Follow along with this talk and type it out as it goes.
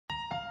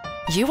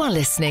You are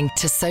listening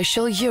to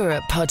Social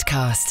Europe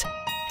podcast.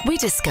 We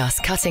discuss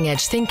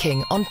cutting-edge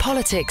thinking on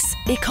politics,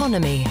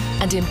 economy,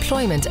 and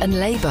employment and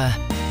labour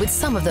with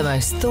some of the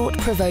most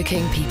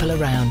thought-provoking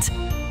people around,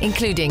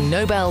 including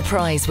Nobel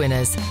Prize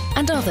winners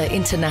and other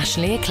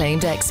internationally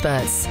acclaimed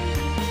experts.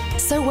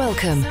 So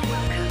welcome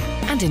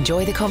and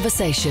enjoy the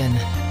conversation.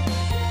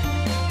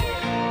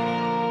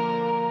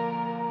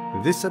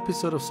 This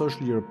episode of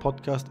Social Europe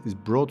podcast is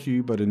brought to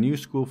you by the New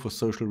School for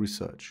Social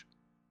Research.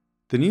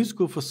 The New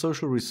School for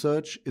Social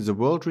Research is a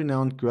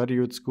world-renowned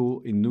graduate school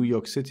in New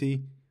York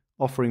City,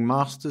 offering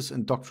master's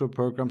and doctoral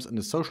programs in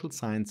the social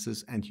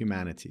sciences and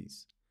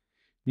humanities.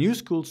 New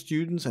School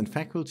students and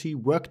faculty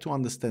work to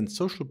understand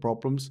social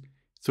problems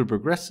through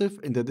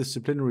progressive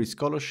interdisciplinary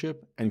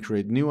scholarship and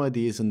create new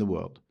ideas in the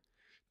world.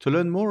 To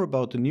learn more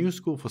about the New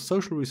School for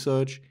Social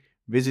Research,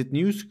 visit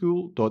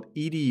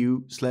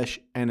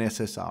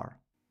newschool.edu/nssr.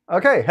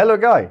 Okay, hello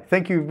Guy.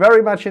 Thank you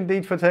very much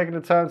indeed for taking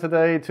the time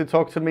today to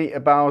talk to me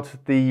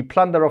about the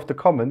plunder of the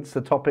commons, the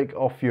topic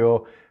of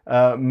your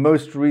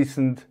most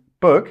recent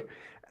book.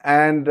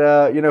 And,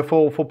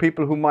 for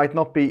people who might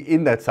not be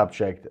in that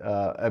subject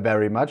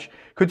very much,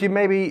 could you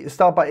maybe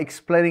start by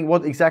explaining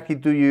what exactly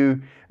do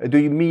you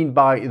mean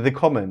by the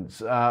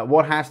commons?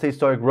 What has the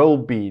historic role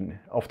been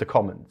of the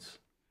commons?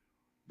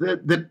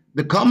 The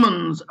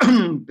commons,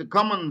 the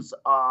commons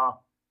are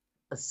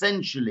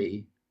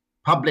essentially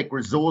public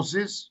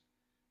resources,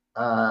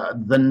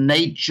 the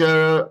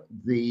nature,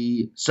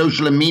 the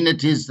social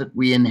amenities that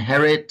we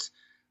inherit,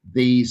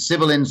 the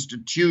civil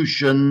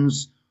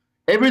institutions,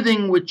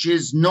 everything which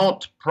is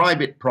not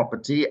private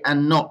property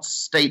and not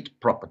state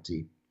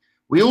property.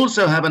 We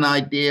also have an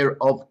idea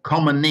of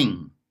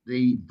commoning,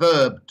 the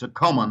verb to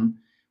common,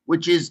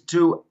 which is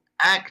to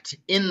act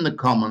in the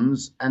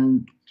commons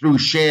and through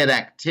shared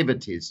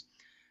activities.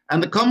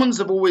 And the commons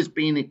have always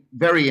been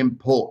very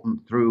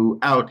important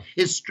throughout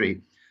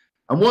history.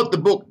 And what the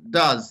book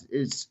does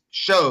is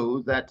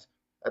show that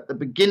at the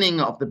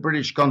beginning of the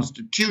British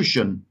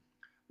Constitution,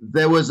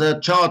 there was a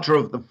Charter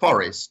of the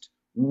Forest,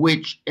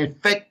 which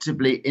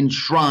effectively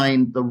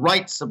enshrined the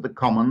rights of the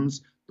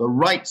commons, the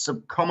rights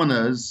of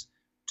commoners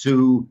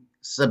to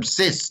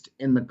subsist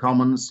in the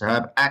commons, to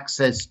have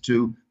access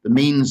to the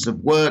means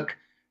of work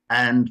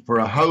and for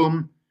a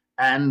home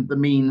and the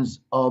means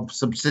of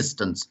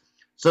subsistence.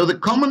 So the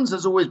commons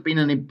has always been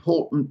an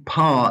important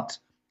part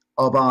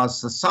of our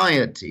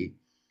society.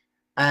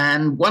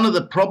 And one of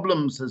the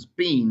problems has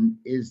been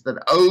is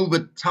that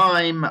over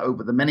time,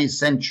 over the many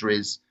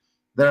centuries,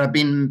 there have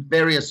been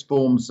various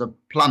forms of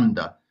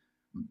plunder,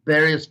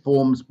 various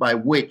forms by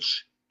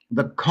which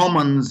the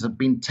commons have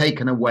been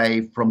taken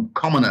away from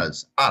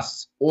commoners,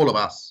 us, all of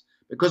us,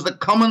 because the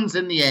commons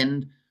in the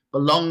end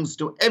belongs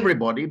to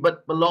everybody,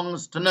 but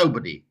belongs to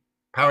nobody,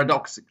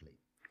 paradoxically.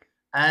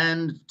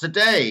 And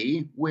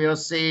today we are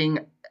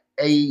seeing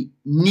a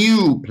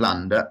new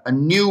plunder, a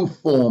new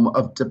form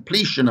of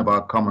depletion of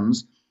our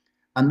commons,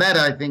 and that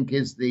I think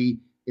is the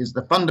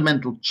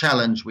fundamental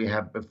challenge we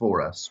have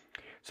before us.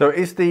 So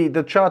is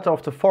the Charter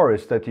of the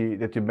Forest that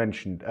you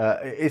mentioned,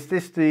 is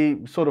this the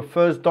sort of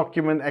first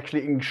document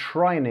actually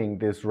enshrining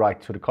this right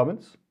to the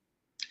commons?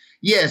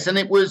 Yes, and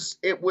it was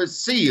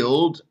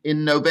sealed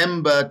in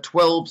November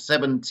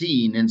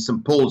 1217 in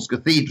St. Paul's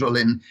Cathedral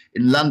in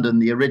London,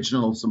 the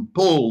original St.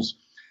 Paul's.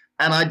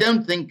 And I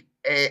don't think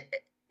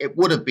it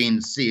would have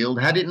been sealed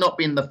had it not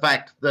been the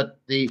fact that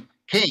the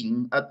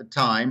king at the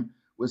time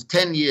was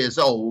 10 years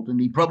old and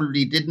he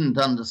probably didn't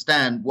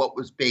understand what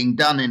was being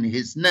done in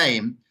his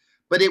name.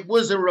 But it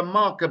was a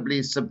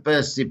remarkably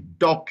subversive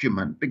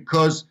document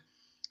because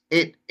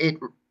it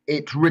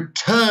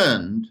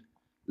returned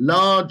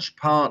large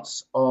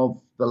parts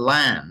of the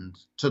land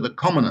to the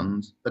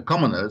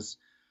commoners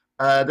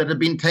that had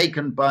been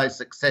taken by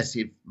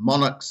successive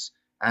monarchs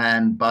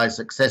and by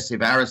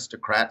successive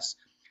aristocrats.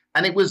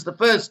 And it was the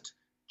first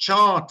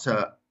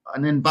charter,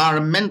 an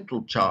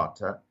environmental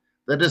charter,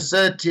 that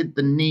asserted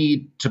the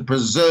need to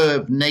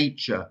preserve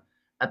nature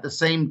at the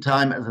same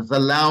time as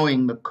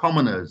allowing the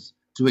commoners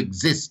to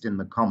exist in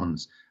the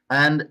commons.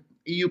 And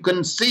you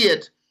can see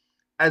it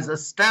as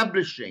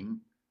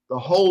establishing the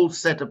whole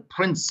set of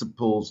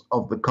principles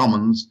of the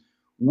commons,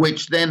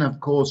 which then, of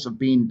course, have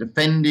been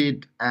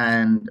defended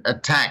and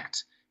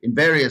attacked in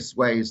various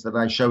ways that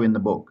I show in the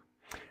book.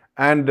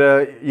 And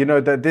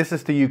that this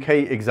is the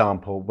UK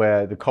example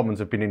where the commons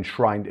have been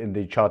enshrined in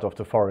the Charter of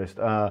the Forest.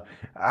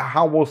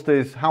 How was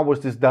this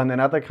done in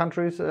other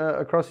countries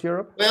across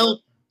Europe?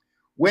 Well,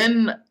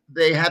 when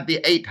they had the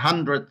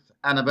 800th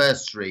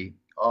anniversary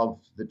of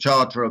the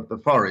Charter of the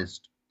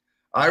Forest,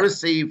 I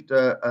received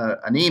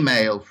an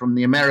email from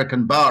the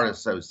American Bar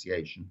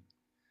Association,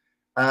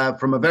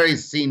 from a very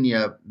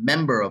senior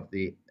member of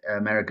the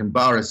American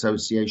Bar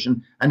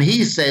Association, and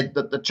he said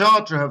that the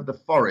Charter of the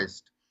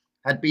Forest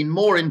had been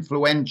more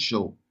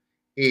influential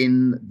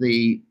in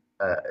the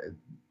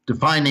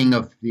defining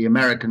of the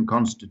American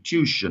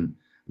Constitution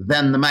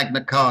than the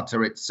Magna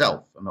Carta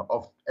itself. And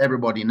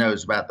everybody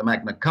knows about the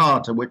Magna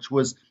Carta, which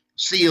was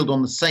sealed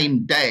on the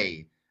same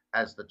day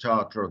as the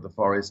Charter of the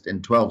Forest in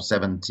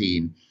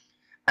 1217.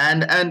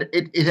 And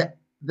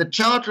the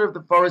Charter of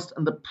the Forest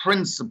and the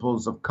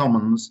principles of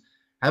commons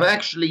have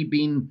actually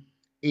been,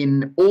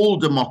 in all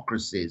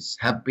democracies,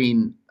 have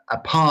been a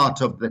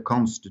part of the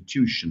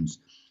constitutions.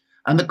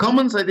 And the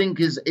commons, I think,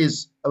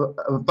 is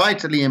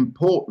vitally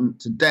important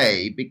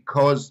today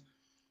because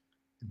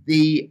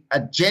the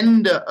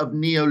agenda of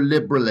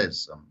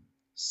neoliberalism,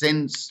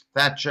 since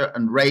Thatcher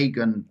and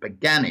Reagan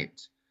began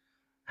it,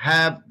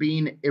 have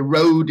been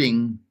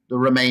eroding the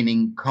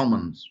remaining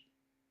commons.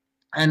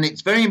 And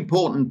it's very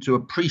important to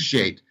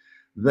appreciate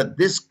that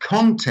this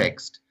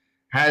context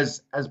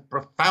has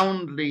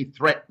profoundly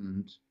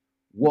threatened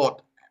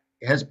what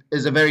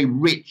is a very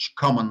rich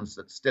commons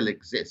that still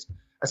exist.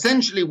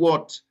 Essentially,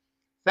 what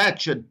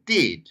Thatcher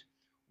did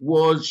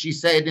was, she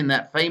said in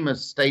that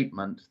famous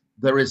statement,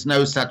 "There is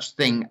no such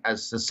thing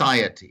as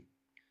society."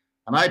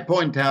 And I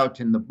point out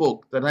in the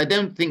book that I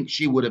don't think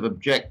she would have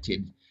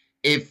objected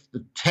if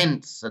the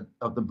tense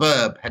of the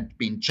verb had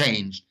been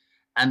changed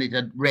and it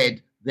had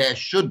read, "There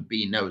should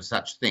be no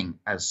such thing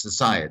as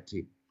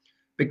society."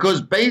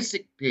 Because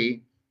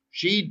basically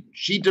she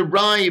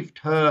derived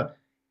her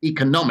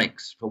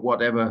economics, for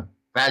whatever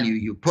value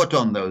you put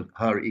on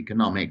her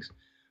economics,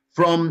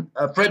 from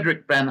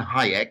Friedrich von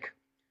Hayek.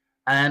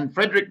 And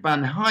Friedrich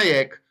von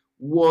Hayek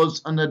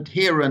was an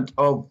adherent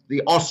of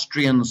the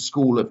Austrian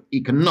school of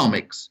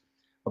economics,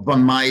 of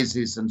von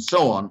Mises and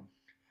so on.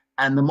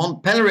 And the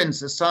Mont Pelerin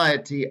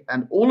Society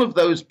and all of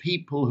those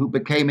people who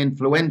became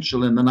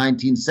influential in the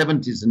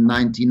 1970s and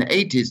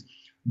 1980s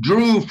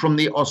drew from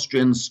the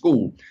Austrian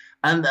school.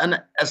 And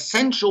an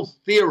essential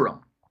theorem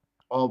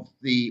of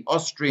the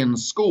Austrian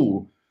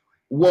school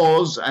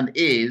was and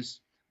is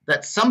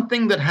that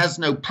something that has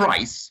no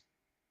price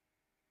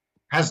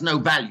has no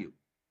value.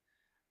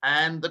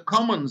 And the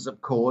commons, of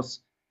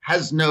course,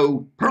 has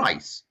no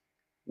price.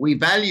 We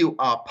value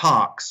our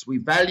parks, we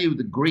value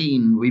the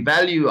green, we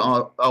value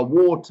our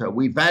water,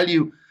 we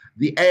value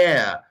the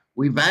air,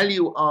 we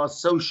value our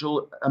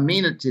social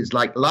amenities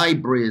like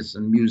libraries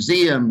and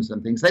museums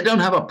and things. They don't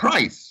have a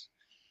price,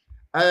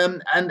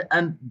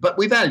 but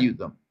we value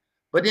them.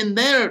 But in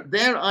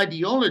their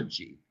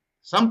ideology,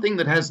 something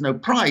that has no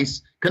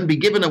price can be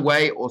given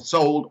away or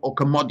sold or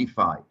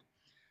commodified.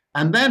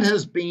 And that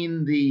has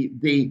been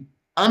the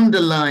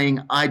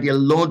underlying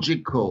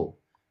ideological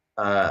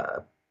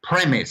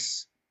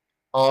premise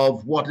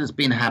of what has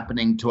been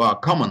happening to our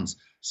commons.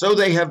 So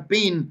they have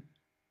been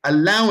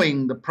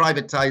allowing the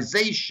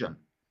privatization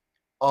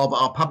of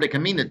our public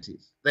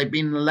amenities. They've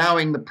been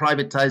allowing the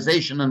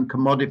privatization and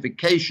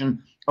commodification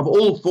of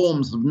all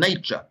forms of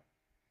nature.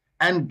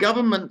 And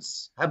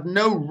governments have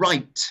no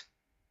right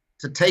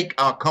to take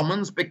our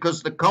commons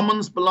because the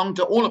commons belong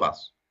to all of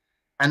us.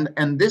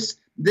 And this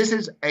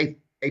is a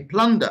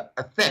plunder,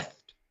 a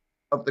theft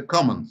of the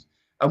commons.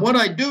 And what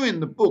I do in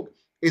the book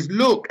is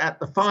look at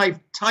the 5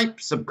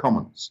 types of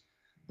commons.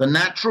 The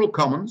natural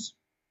commons,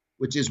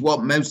 which is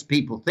what most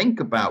people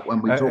think about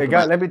when we talk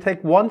about... Let me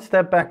take one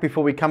step back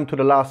before we come to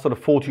the last sort of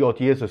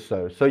 40-odd years or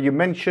so. So you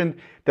mentioned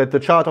that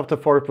the Charter of the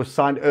Forest was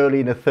signed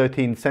early in the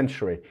 13th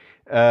century.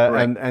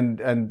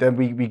 And then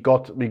we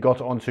got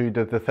onto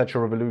the Thatcher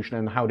Revolution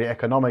and how the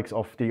economics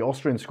of the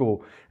Austrian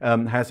school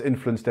has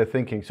influenced their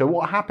thinking. So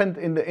what happened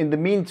in the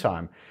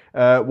meantime?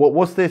 What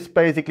was this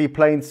basically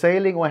plain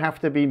sailing, or have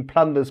there been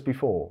plunders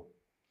before?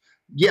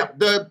 Yeah,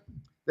 there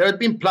had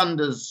been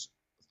plunders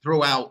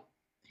throughout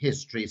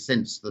history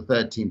since the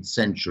 13th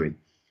century.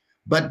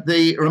 But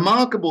the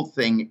remarkable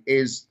thing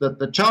is that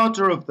the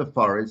Charter of the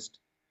Forest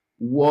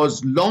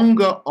was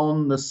longer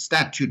on the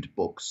statute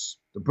books,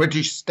 the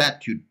British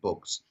statute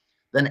books,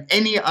 than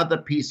any other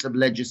piece of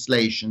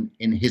legislation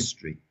in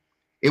history.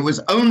 It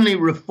was only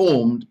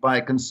reformed by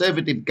a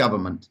conservative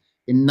government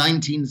in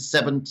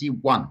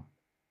 1971.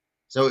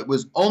 So it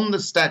was on the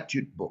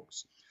statute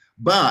books.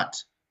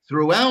 But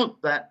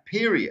throughout that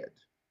period,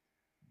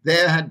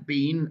 there had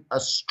been a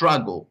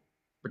struggle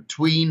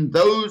between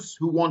those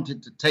who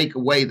wanted to take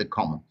away the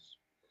commons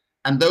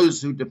and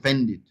those who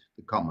defended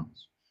the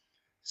commons.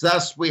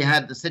 Thus, we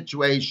had the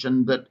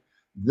situation that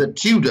the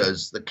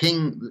Tudors, the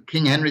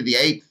King Henry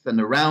VIII and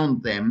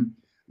around them,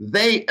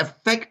 they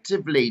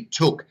effectively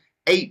took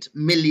 8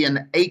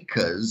 million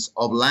acres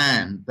of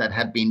land that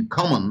had been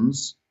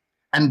commons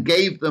and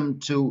gave them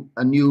to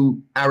a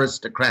new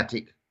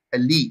aristocratic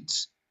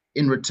elite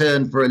in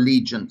return for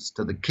allegiance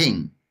to the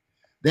king.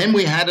 Then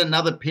we had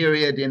another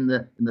period in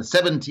the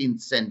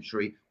 17th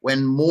century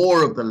when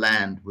more of the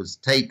land was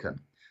taken.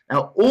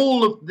 Now,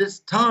 all of this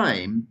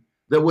time,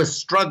 there were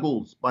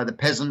struggles by the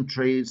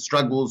peasantry,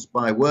 struggles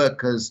by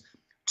workers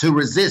to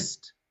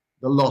resist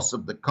the loss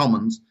of the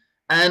commons.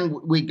 And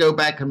we go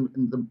back, and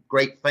the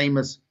great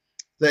famous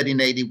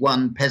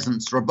 1381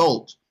 Peasants'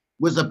 Revolt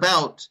was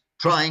about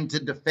trying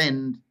to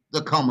defend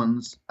the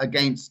commons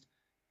against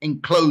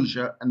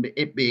enclosure and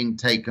it being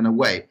taken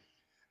away.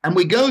 And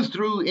we go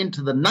through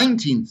into the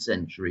 19th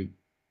century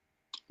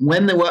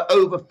when there were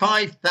over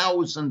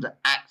 5,000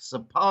 acts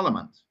of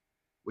parliament,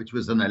 which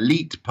was an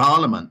elite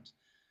parliament,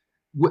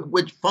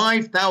 which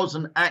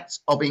 5,000 acts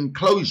of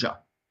enclosure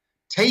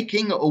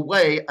taking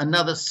away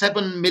another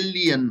 7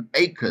 million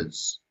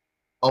acres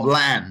of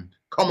land,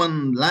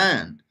 common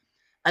land,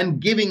 and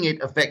giving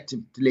it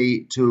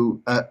effectively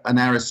to an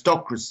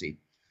aristocracy.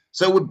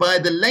 So by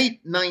the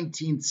late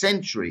 19th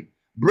century,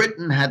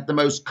 Britain had the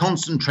most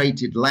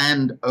concentrated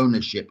land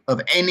ownership of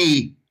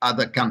any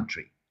other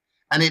country,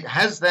 and it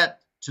has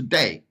that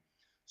today.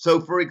 So,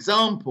 for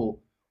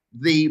example,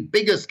 the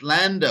biggest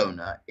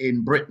landowner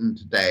in Britain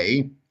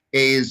today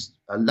is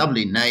a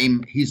lovely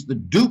name. He's the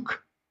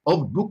Duke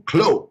of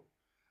Buccleuch,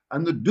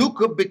 and the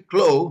Duke of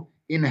Buccleuch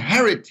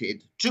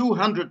inherited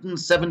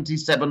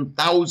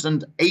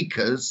 277,000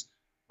 acres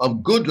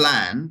of good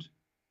land,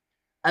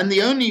 and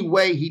the only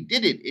way he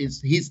did it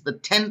is he's the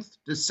 10th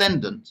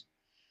descendant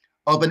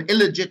of an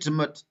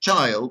illegitimate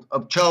child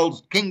of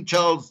King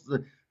Charles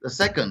II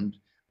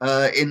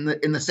in the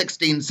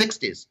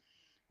 1660s.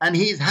 And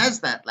he has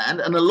that land,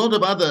 and a lot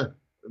of other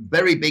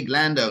very big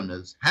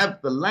landowners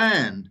have the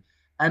land,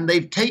 and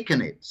they've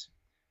taken it.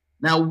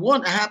 Now,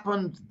 what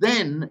happened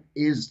then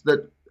is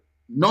that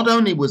not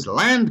only was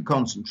land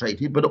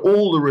concentrated, but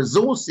all the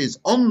resources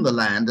on the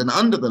land and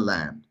under the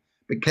land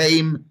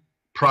became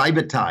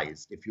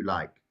privatized, if you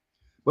like.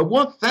 But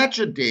what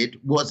Thatcher did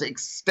was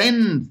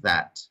extend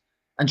that.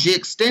 And she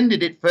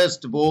extended it,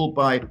 first of all,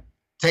 by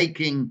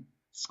taking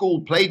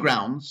school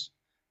playgrounds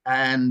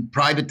and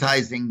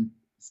privatizing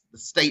the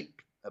state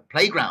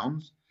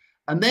playgrounds.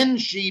 And then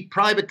she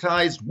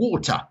privatized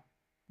water.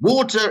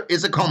 Water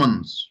is a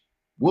commons.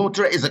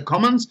 Water is a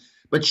commons,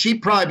 but she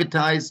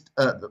privatized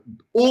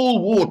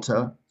all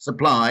water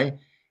supply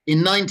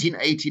in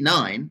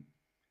 1989,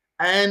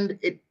 and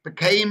it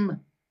became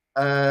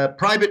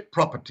private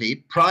property.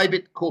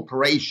 Private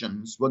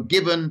corporations were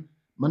given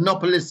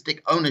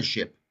monopolistic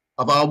ownership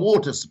of our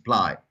water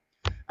supply.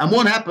 And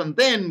what happened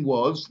then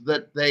was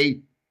that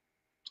they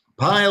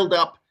piled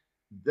up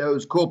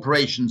those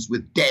corporations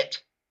with debt,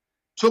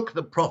 took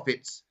the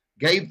profits,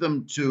 gave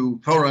them to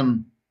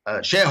foreign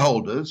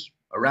shareholders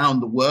around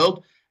the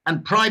world,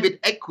 and private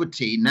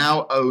equity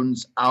now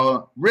owns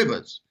our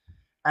rivers.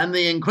 And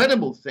the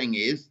incredible thing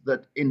is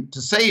that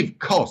to save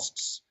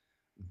costs,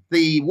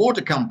 the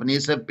water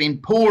companies have been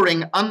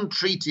pouring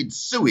untreated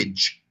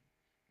sewage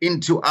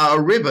into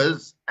our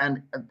rivers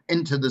and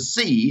into the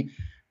sea.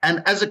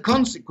 And as a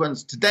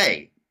consequence,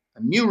 today,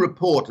 a new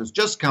report has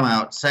just come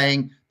out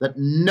saying that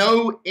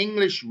no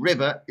English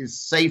river is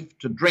safe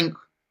to drink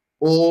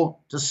or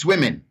to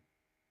swim in.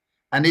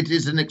 And it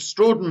is an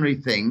extraordinary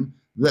thing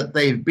that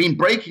they've been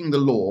breaking the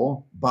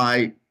law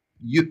by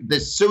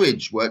this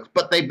sewage works,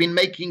 but they've been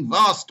making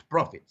vast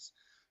profits.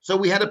 So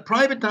we had a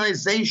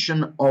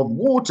privatization of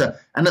water,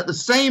 and at the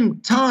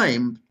same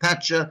time,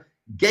 Thatcher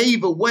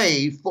gave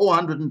away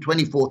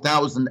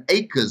 424,000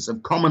 acres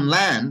of common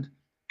land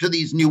to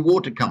these new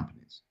water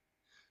companies.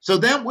 So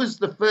that was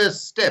the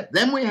first step.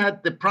 Then we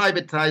had the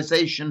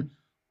privatization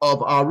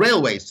of our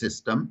railway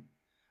system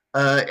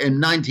in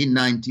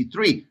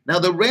 1993. Now,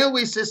 the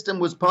railway system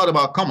was part of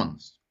our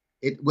commons.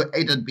 It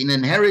had been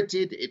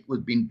inherited, it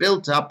was being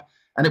built up,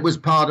 and it was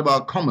part of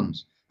our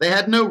commons. They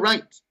had no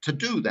right to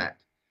do that.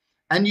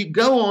 And you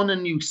go on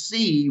and you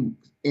see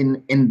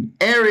in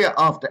area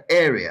after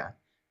area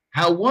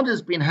how what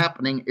has been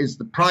happening is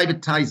the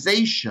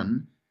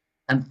privatization,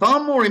 and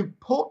far more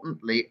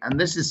importantly, and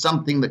this is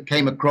something that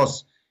came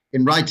across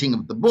in writing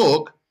of the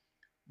book,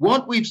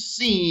 what we've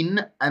seen,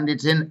 and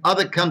it's in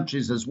other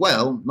countries as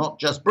well, not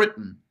just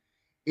Britain,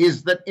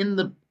 is that in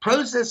the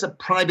process of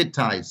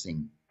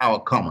privatizing our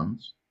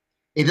commons,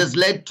 it has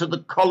led to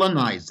the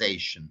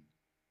colonization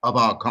of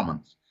our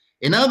commons.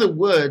 In other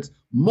words,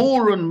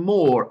 more and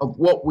more of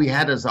what we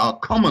had as our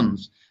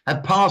commons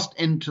have passed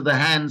into the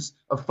hands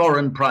of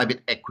foreign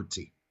private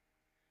equity.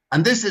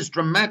 And this has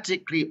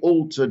dramatically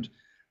altered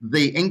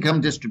the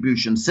income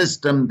distribution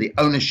system, the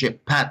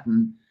ownership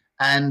pattern,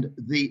 and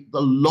the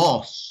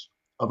loss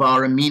of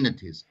our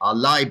amenities, our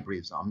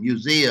libraries, our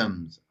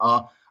museums,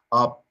 our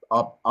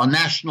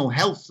national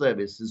health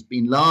service has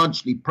been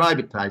largely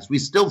privatized. We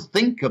still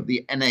think of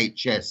the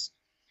NHS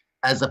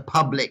as a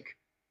public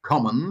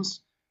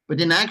commons,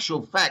 but in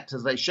actual fact,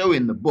 as I show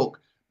in the book,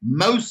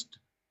 most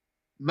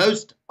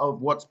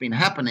of what's been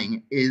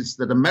happening is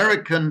that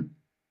American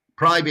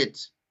private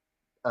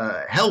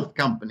health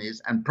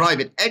companies and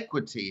private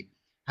equity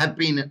have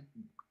been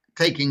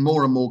taking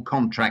more and more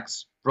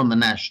contracts from the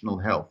national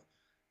health.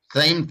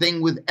 Same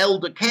thing with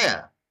elder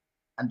care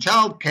and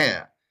child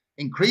care.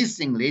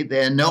 Increasingly,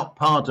 they're not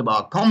part of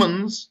our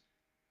commons.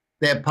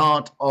 They're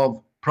part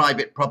of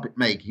private profit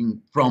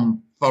making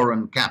from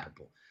foreign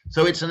capital.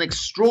 So it's an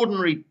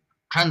extraordinary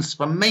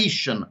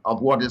transformation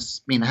of what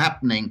has been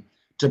happening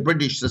to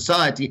British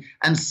society,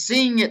 and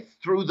seeing it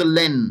through the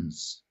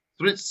lens,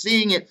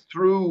 seeing it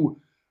through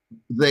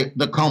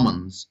the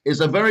commons is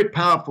a very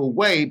powerful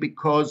way,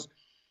 because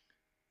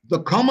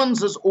the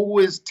commons has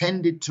always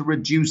tended to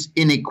reduce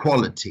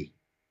inequality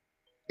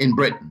in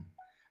Britain.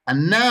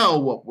 And now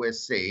what we're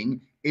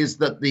seeing is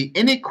that the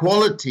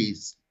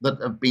inequalities that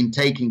have been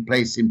taking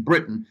place in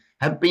Britain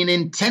have been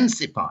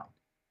intensified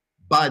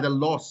by the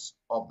loss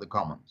of the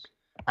commons.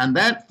 And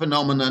that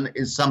phenomenon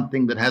is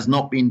something that has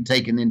not been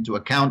taken into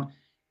account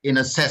in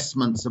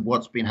assessments of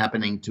what's been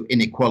happening to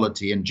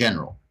inequality in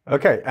general.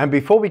 Okay, and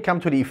before we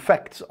come to the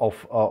effects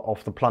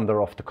of the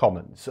plunder of the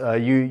commons,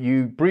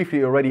 you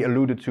briefly already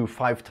alluded to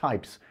 5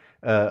 types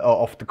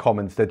of the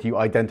commons that you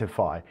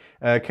identify.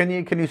 Can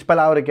you spell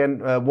out again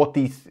what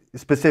these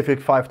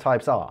specific 5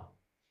 types are?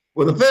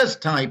 Well, the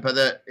first type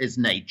is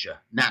nature,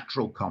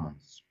 natural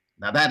commons.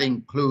 Now that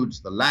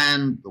includes the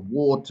land, the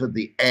water,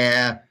 the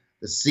air,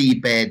 the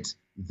seabed,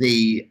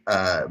 the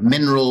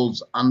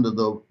minerals under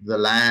the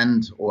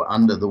land or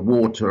under the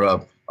water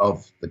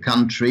of the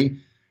country.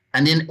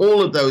 And in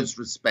all of those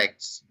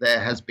respects, there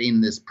has been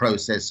this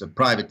process of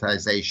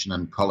privatization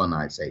and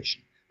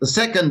colonization. The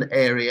second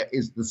area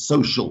is the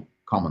social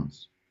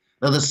commons.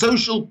 Now, the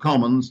social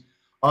commons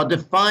are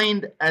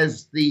defined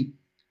as the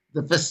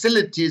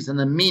facilities and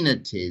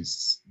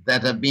amenities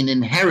that have been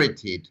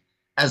inherited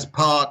as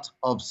part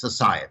of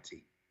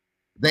society.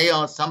 They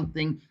are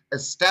something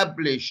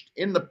established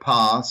in the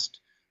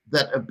past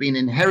that have been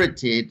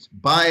inherited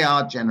by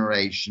our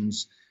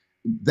generations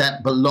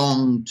that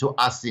belong to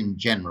us in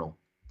general.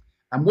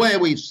 And where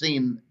we've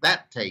seen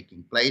that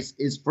taking place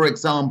is, for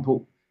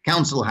example,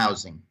 council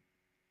housing.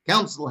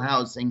 Council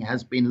housing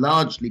has been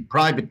largely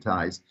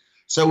privatized,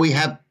 so we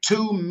have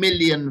 2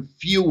 million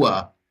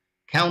fewer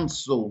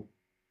council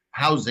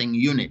housing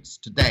units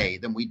today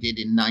than we did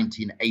in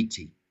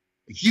 1980.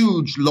 A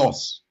huge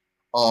loss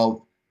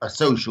of a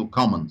social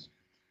commons.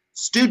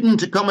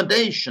 Student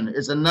accommodation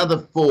is another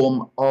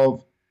form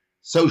of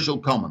social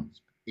commons.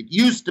 It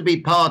used to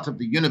be part of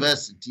the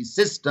university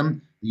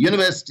system. The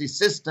university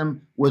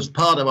system was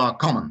part of our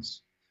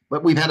commons.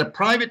 But we've had a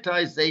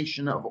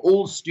privatization of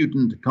all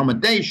student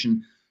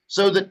accommodation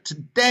so that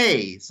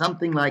today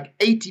something like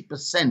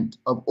 80%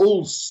 of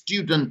all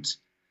student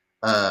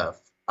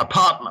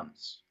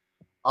apartments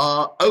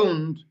are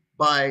owned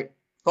by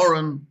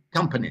foreign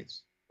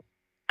companies.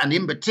 And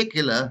in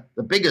particular,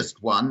 the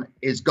biggest one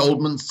is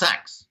Goldman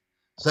Sachs.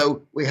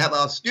 So we have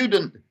our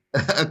student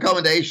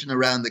accommodation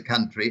around the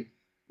country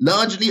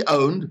largely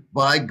owned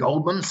by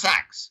Goldman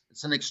Sachs.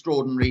 It's an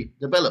extraordinary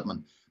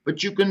development.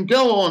 But you can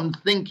go on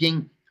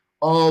thinking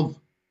of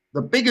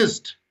the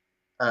biggest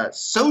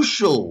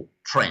social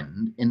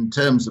trend in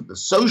terms of the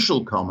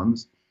social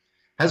commons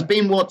has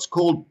been what's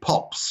called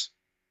POPs,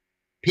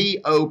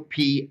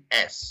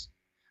 P-O-P-S.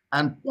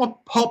 And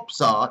what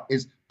POPs are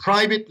is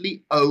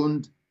privately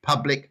owned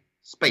public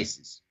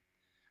spaces.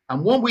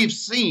 And what we've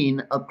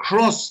seen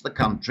across the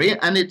country,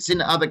 and it's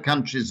in other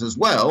countries as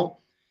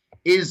well,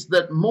 is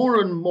that more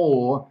and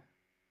more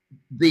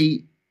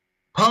the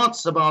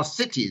parts of our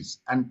cities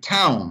and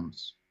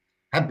towns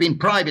have been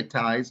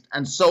privatized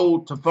and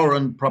sold to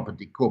foreign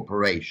property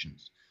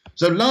corporations.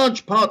 So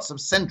large parts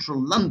of central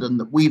London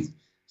that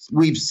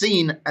we've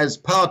seen as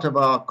part of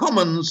our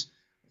commons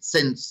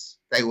since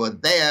they were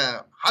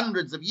there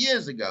hundreds of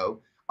years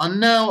ago are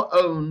now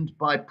owned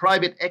by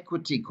private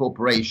equity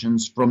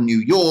corporations from New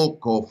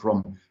York or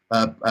from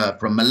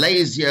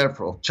Malaysia,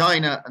 from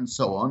China, and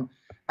so on.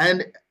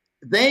 And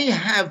they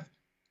have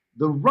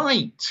the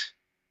right,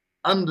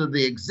 under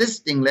the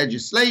existing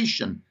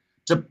legislation,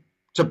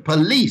 to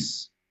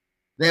police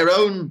their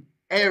own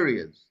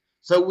areas.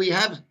 So we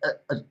have,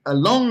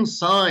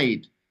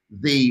 alongside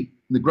the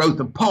growth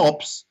of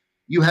POPs,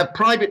 you have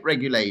private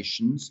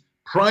regulations,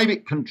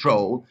 private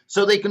control,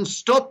 so they can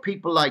stop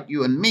people like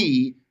you and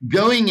me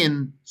going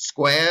in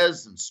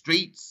squares and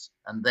streets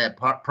and their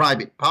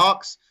private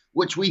parks,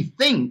 which we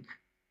think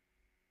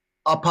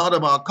are part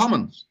of our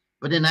commons.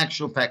 But in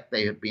actual fact,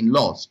 they have been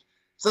lost.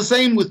 It's the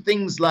same with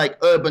things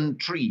like urban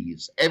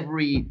trees.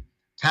 Every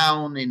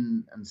town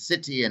and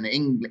city in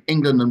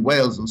England and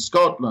Wales and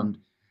Scotland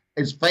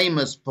is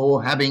famous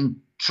for having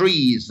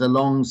trees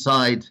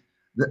alongside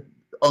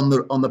on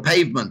the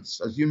pavements,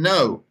 as you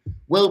know.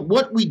 Well,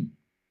 what we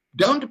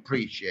don't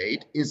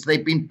appreciate is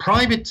they've been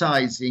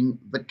privatizing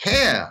the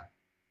care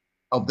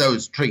of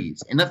those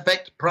trees. In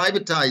effect,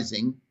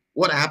 privatizing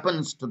what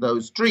happens to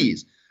those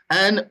trees.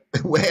 And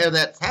where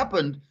that's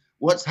happened,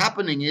 what's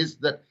happening is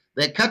that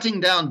they're cutting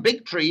down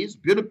big trees,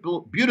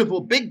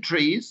 beautiful big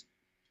trees,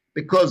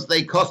 because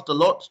they cost a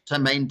lot to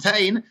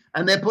maintain,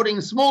 and they're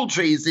putting small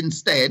trees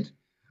instead,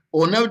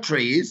 or no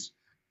trees,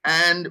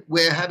 and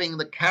we're having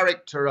the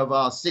character of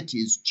our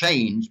cities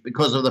change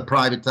because of the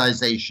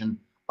privatization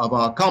of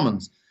our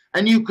commons.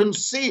 And you can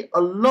see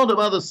a lot of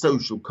other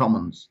social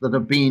commons that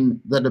have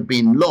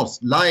been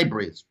lost,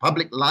 libraries,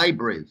 public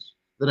libraries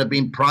that have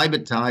been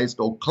privatized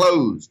or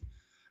closed,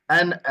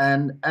 and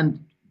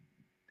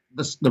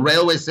the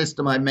railway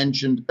system I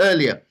mentioned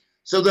earlier.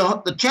 So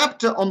the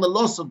chapter on the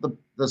loss of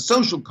the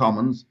social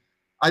commons,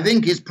 I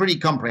think, is pretty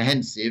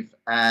comprehensive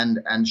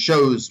and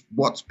shows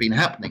what's been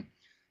happening.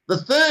 The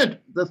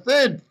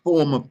third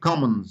form of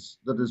commons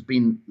that has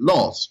been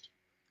lost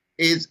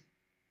is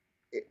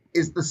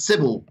the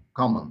civil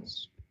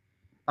commons.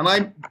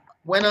 And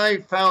when I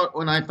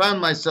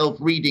found myself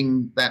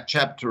reading that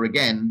chapter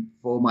again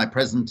for my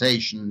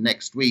presentation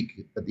next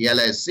week at the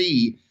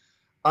LSE,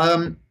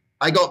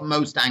 I got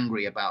most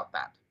angry about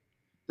that.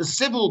 The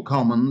civil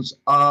commons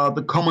are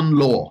the common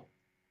law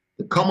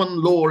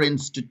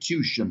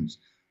institutions,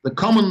 the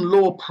common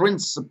law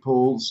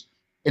principles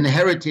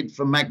inherited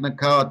from Magna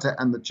Carta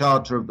and the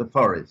Charter of the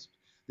Forest.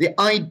 The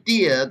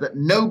idea that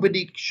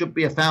nobody should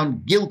be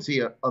found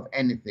guilty of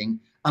anything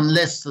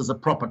unless there's a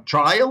proper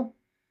trial,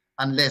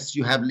 unless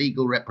you have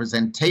legal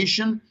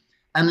representation,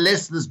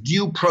 unless there's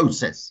due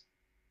process.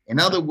 In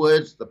other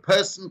words, the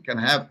person can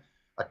have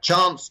a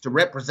chance to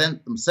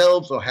represent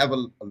themselves or have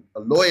a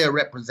lawyer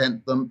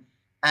represent them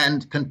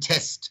and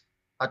contest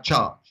a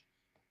charge.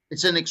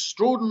 It's an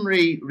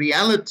extraordinary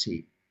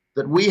reality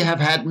that we have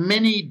had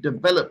many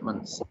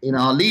developments in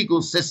our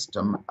legal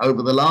system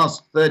over the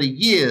last 30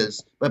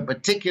 years, but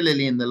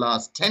particularly in the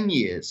last 10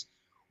 years,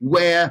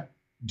 where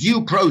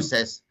due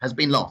process has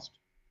been lost.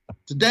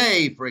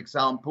 Today, for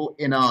example,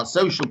 in our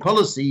social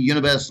policy,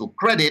 universal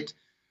credit,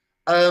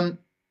 a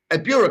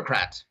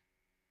bureaucrat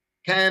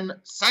can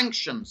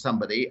sanction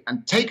somebody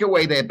and take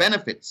away their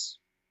benefits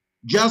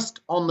just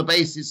on the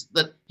basis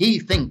that he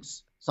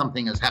thinks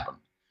something has happened.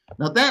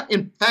 Now, that,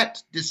 in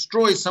fact,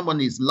 destroys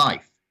someone's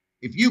life.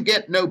 If you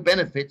get no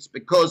benefits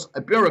because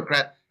a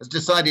bureaucrat has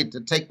decided to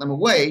take them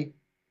away,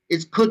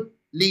 it could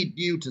lead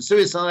you to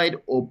suicide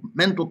or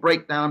mental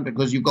breakdown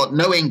because you've got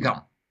no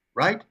income,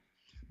 right?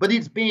 But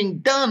it's being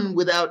done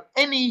without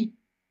any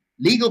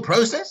legal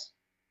process.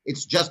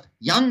 It's just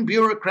young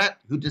bureaucrat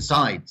who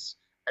decides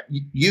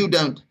you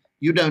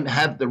don't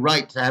have the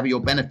right to have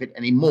your benefit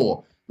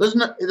anymore. There's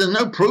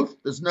no proof,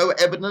 there's no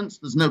evidence,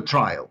 there's no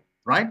trial,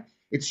 right?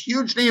 It's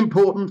hugely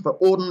important for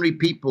ordinary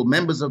people,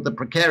 members of the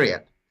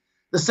precariat.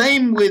 The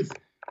same with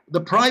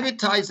the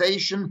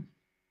privatization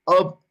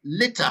of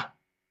litter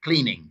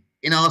cleaning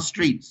in our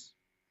streets.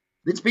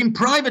 It's been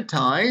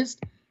privatized,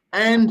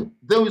 and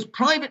those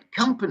private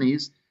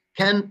companies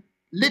can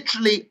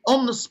literally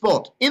on the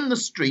spot, in the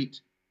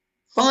street,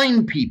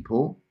 fine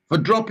people for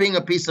dropping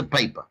a piece of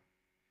paper.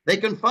 They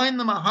can fine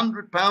them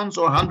 £100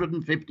 or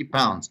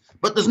 £150,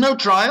 but there's no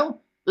trial,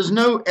 there's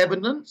no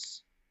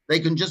evidence. They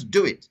can just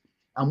do it.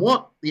 And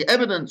what the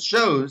evidence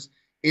shows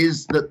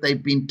is that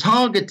they've been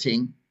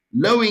targeting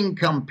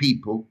low-income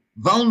people,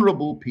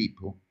 vulnerable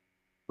people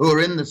who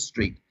are in the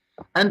street.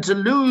 And to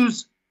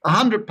lose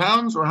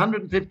 £100 or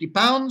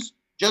 £150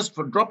 just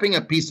for dropping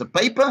a piece of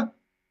paper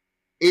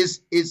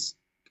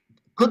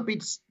could be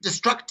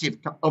destructive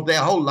of their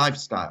whole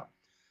lifestyle.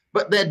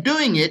 But they're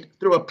doing it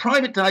through a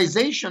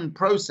privatization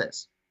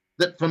process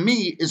that, for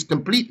me, is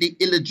completely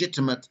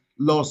illegitimate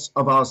loss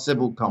of our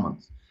civil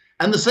commons.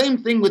 And the same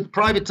thing with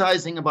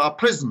privatizing of our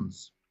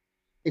prisons.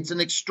 It's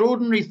an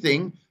extraordinary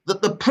thing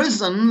that the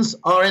prisons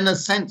are, in a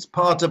sense,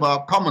 part of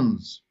our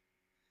commons.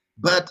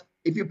 But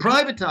if you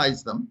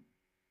privatize them,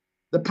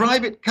 the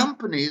private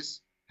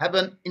companies have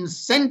an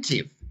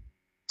incentive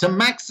to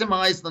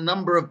maximize the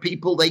number of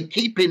people they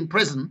keep in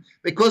prison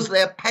because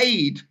they're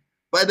paid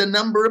by the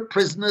number of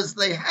prisoners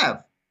they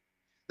have.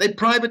 They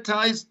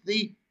privatized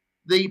the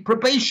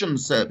probation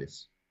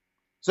service.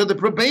 So the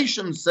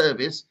probation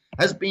service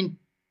has been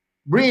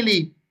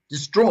really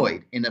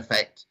destroyed, in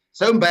effect,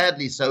 so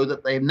badly so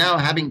that they're now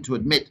having to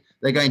admit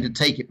they're going to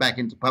take it back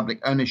into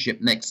public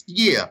ownership next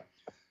year.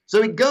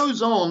 So it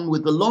goes on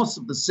with the loss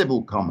of the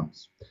civil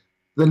commons.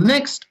 The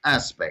next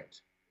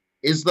aspect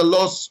is the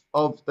loss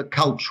of the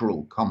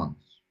cultural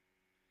commons.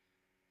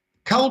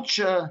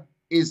 Culture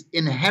is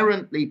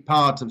inherently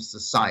part of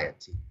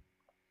society.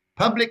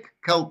 Public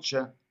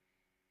culture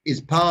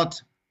is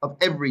part of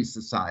every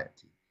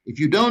society. If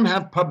you don't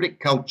have public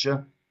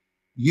culture,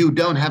 you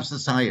don't have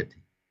society.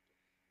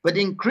 But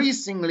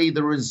increasingly,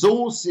 the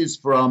resources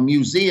for our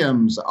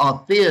museums,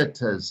 our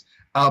theaters,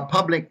 our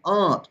public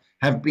art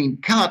have been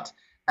cut,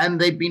 and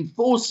they've been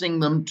forcing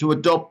them to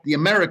adopt the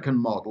American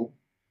model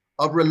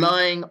of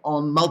relying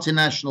on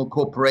multinational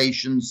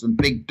corporations and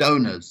big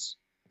donors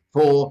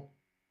for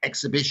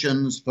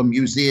exhibitions, for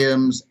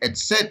museums,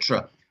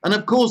 etc. And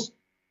of course,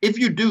 if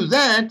you do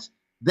that,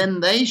 then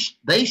they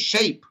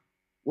shape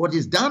what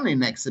is done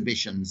in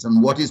exhibitions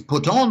and what is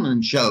put on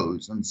in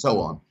shows and so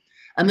on.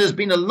 And there's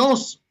been a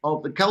loss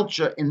of the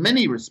culture in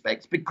many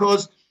respects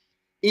because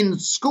in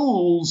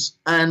schools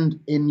and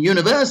in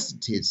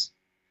universities,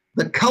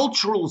 the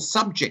cultural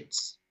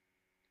subjects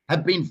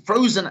have been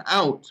frozen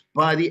out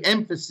by the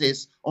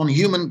emphasis on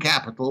human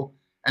capital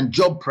and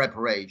job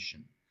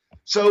preparation.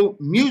 So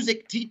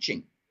music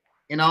teaching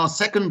in our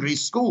secondary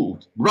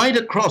schools right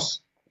across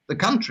the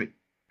country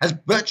has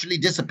virtually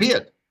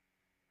disappeared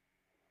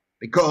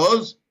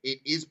because it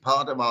is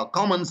part of our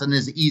commons and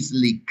is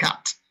easily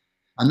cut.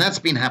 And that's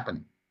been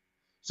happening.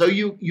 So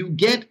you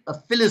get a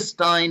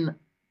Philistine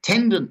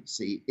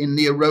tendency in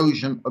the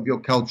erosion of your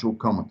cultural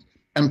commons.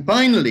 And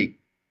finally,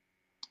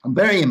 and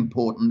very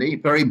importantly,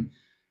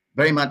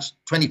 very much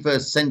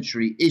 21st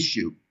century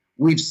issue,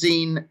 we've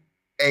seen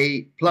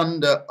a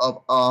plunder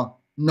of our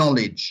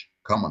knowledge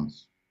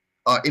commons,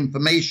 our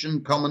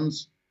information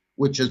commons,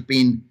 which has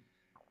been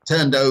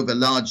turned over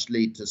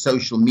largely to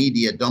social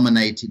media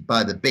dominated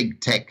by the big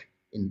tech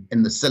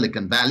in the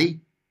Silicon Valley,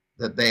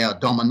 that they are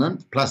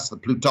dominant, plus the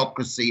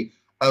plutocracy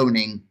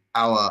owning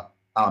our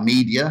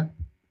media.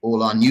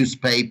 all our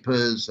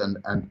newspapers,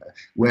 and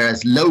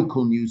whereas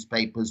local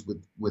newspapers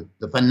with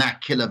the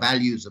vernacular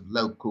values of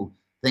local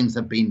things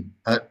have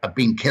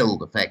been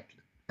killed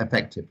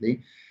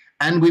effectively,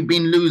 and we've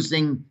been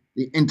losing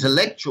the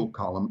intellectual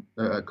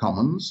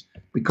commons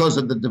because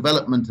of the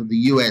development of the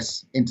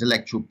U.S.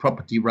 intellectual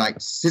property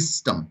rights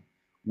system,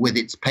 with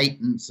its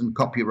patents and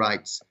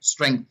copyrights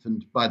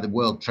strengthened by the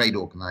World Trade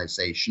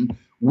Organization,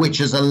 which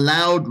has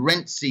allowed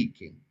rent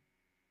seeking,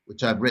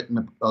 which I've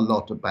written a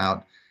lot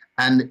about,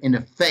 and in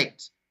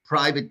effect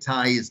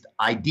privatized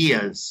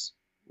ideas,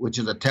 which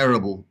is a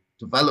terrible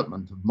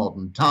development of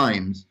modern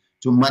times,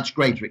 to a much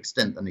greater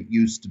extent than it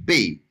used to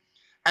be.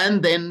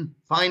 And then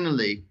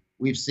finally,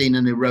 we've seen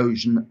an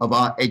erosion of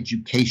our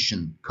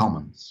education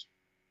commons.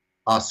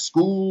 Our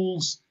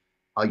schools,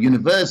 our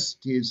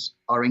universities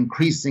are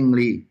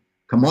increasingly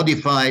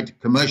commodified,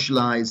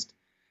 commercialized,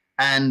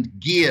 and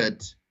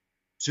geared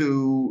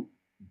to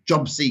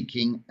job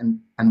seeking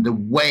and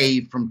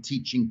away from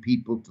teaching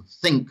people to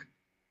think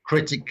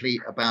critically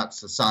about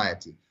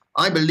society.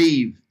 I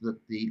believe that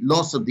the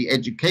loss of the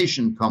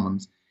education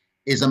commons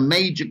is a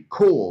major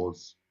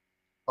cause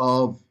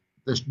of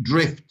the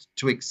drift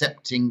to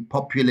accepting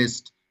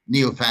populist,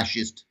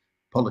 neo-fascist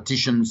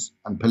politicians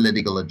and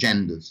political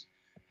agendas.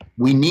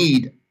 We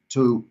need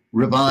to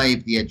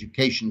revive the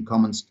education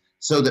commons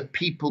so that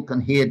people can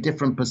hear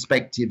different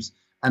perspectives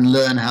and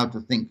learn how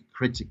to think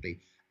critically.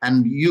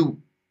 And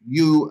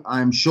you,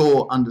 I'm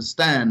sure,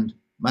 understand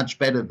much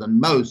better than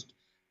most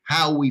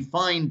how we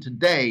find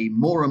today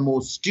more and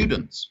more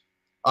students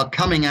are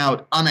coming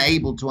out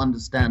unable to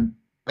understand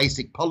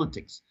basic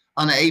politics,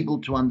 unable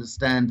to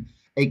understand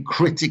a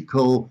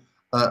critical,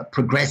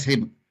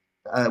 progressive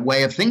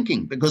way of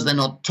thinking, because they're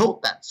not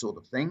taught that sort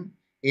of thing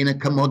in a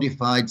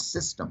commodified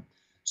system.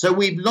 So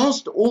we've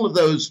lost all of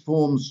those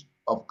forms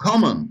of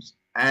commons.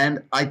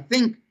 And I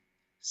think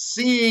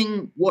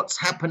seeing what's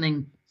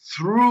happening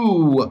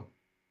through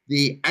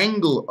the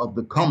angle of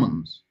the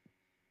commons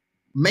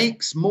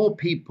makes more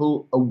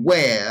people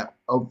aware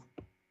of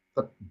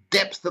the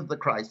depth of the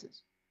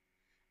crisis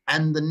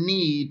and the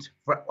need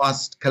for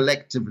us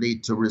collectively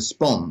to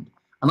respond.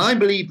 And I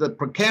believe that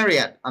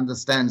precariat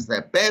understands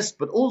that best,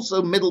 but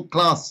also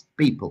middle-class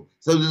people.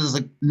 So there's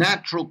a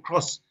natural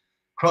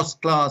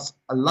cross-class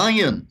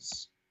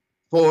alliance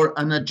for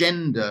an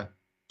agenda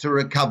to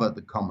recover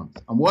the commons.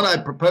 And what I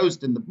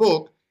proposed in the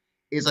book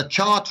is a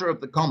charter of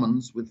the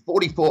commons with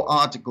 44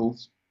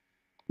 articles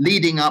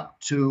leading up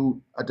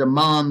to a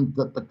demand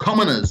that the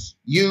commoners,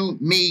 you,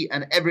 me,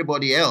 and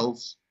everybody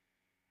else,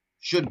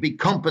 should be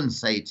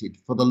compensated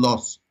for the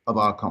loss of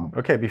our commons.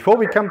 Okay, before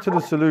we come to the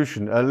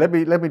solution, let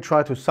me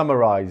try to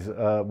summarize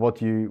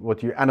what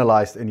you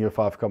analyzed in your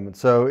 5 comments.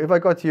 So if I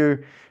got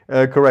you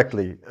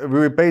correctly,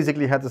 we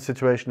basically had the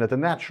situation that the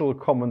natural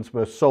commons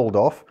were sold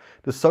off,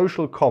 the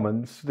social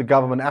commons, the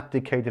government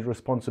abdicated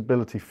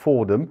responsibility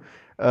for them.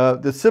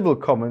 The civil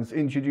commons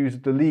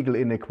introduced the legal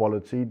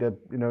inequality that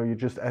you're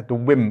just at the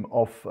whim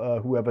of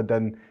whoever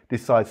then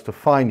decides to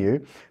fine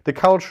you. The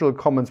cultural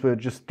commons were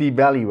just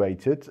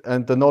devaluated,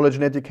 and the knowledge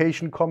and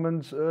education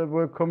commons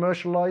were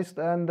commercialized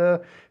and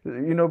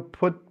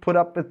put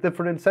up with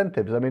different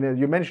incentives. I mean,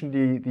 you mentioned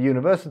the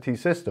university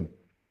system.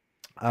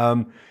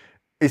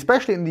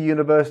 Especially in the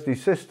university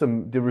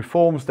system, the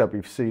reforms that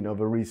we've seen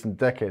over recent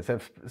decades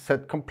have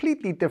set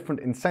completely different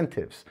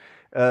incentives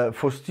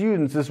for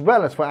students as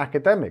well as for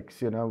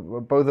academics.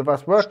 Both of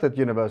us worked at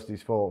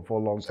universities for a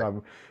long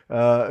time.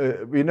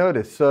 We know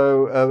this.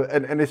 So,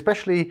 and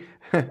especially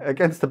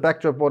against the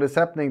backdrop of what is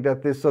happening,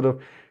 that this sort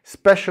of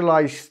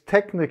specialized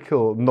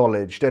technical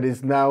knowledge that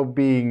is now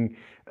being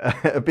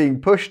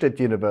pushed at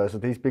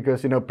universities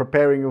because,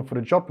 preparing you for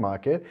the job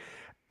market,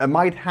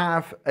 might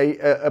have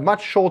a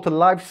much shorter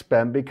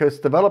lifespan because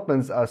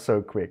developments are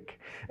so quick.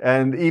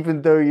 And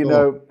even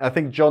though, I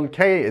think John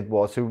Kay it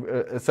was,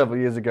 who several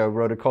years ago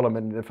wrote a column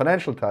in the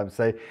Financial Times,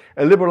 say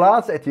a liberal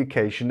arts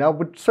education now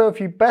would serve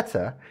you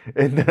better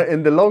in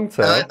the long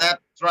term.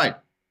 That's right.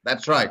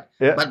 That's right.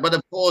 Yeah. But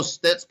of course,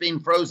 that's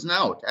been frozen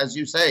out. As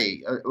you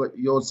say,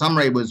 your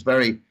summary was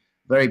very,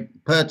 very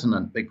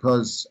pertinent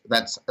because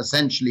that's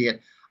essentially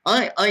it.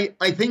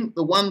 I think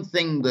the one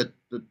thing that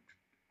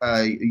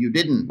you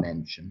didn't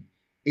mention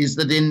is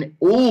that in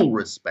all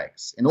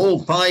respects, in all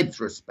 5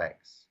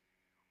 respects,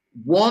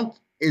 what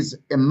is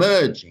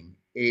emerging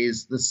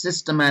is the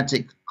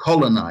systematic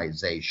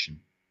colonization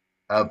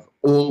of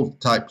all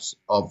types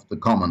of the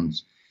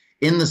commons,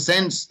 in the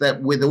sense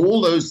that with all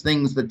those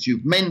things that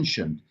you've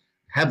mentioned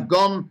have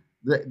gone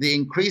the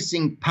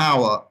increasing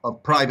power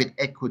of private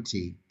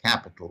equity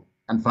capital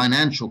and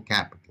financial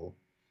capital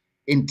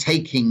in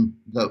taking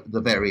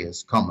the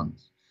various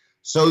commons.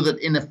 So that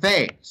in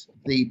effect,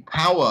 the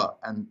power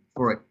and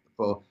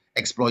for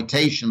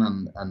exploitation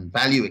and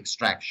value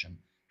extraction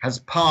has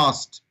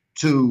passed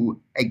to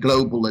a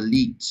global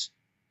elite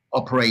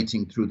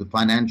operating through the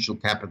financial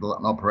capital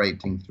and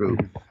operating through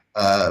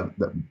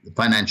the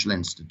financial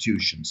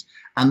institutions.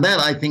 And that,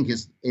 I think,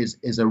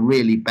 is a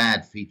really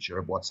bad feature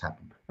of what's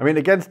happened. I mean,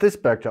 against this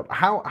backdrop,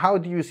 how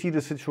do you see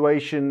the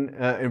situation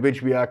in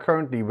which we are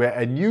currently, where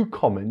a new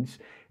commons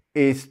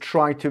is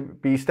trying to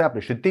be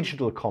established, the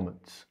digital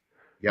commons.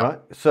 Yeah. Right?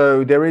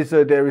 So there is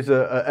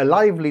a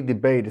lively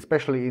debate,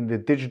 especially in the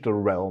digital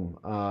realm,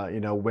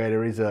 where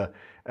there is a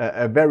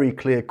very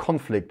clear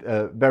conflict,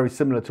 very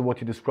similar to what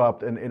you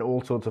described in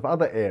all sorts of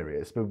other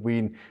areas,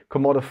 between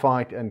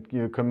commodified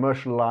and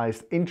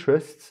commercialized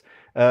interests,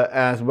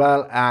 as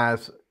well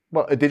as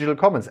a digital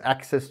commons,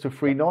 access to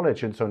free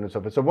knowledge, and so on and so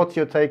forth. So what's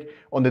your take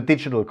on the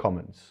digital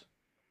commons?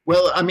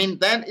 Well, I mean,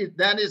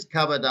 that is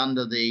covered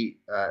under the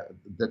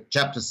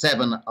Chapter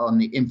 7 on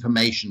the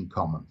information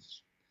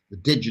commons, the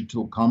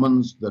digital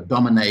commons, the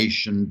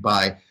domination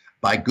by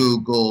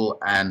Google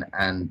and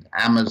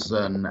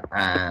Amazon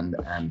and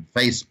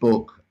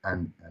Facebook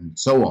and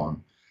so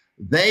on.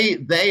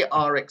 They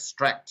are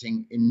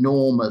extracting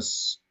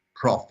enormous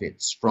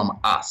profits from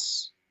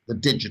us, the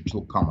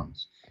digital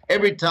commons.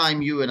 Every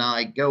time you and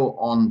I go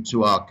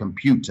onto our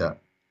computer,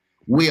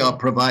 we are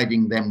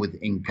providing them with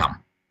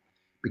income,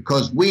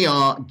 because we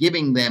are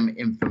giving them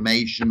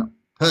information,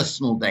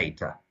 personal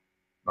data,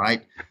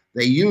 right?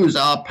 They use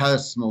our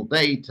personal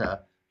data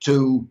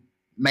to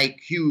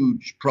make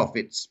huge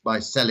profits by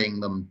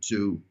selling them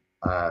to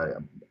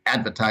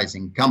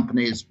advertising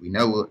companies. We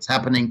know what's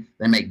happening.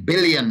 They make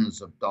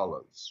billions of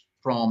dollars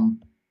from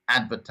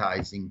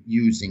advertising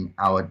using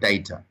our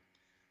data.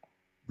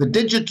 The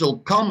digital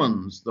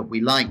commons that we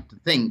like to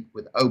think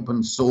with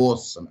open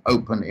source and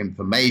open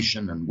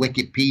information and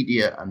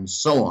Wikipedia and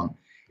so on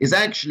is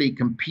actually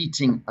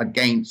competing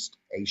against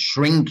a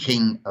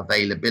shrinking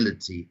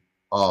availability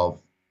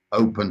of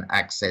open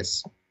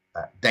access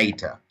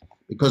data,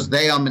 because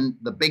they are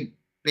the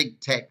big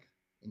tech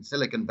in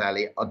Silicon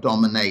Valley are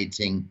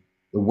dominating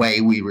the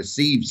way we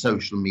receive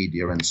social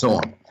media and so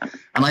on.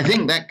 And I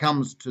think that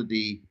comes to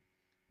the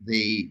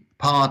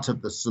part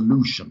of the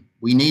solution.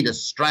 We need a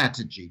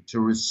strategy to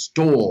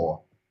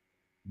restore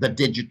the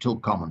digital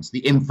commons, the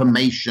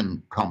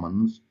information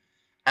commons,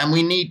 and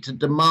we need to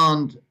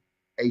demand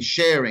a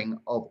sharing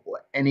of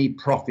any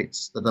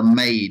profits that are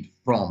made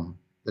from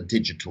the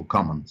digital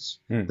commons,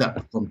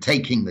 from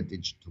taking the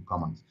digital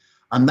commons.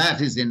 And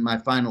that is in my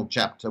final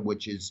chapter,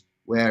 which is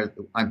where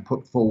I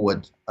put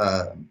forward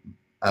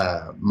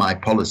my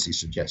policy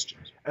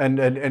suggestions. And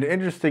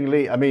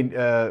interestingly, I mean,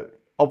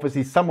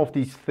 obviously some of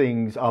these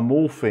things are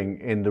morphing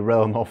in the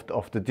realm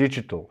of the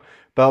digital,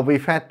 but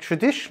we've had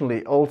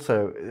traditionally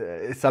also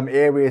some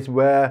areas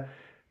where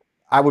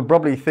I would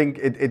probably think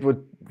it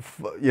would,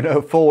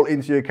 fall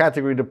into a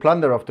category, the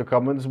plunder of the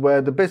commons,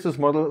 where the business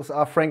models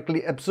are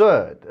frankly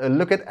absurd.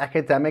 Look at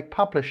academic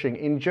publishing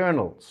in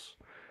journals.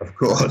 Of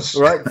course.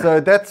 Right. So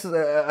that's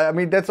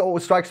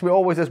always strikes me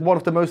always as one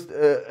of the most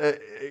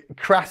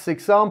crass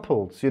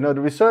examples. The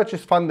research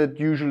is funded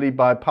usually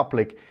by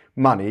public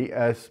money,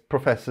 as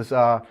professors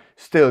are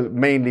still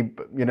mainly,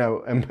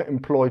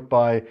 employed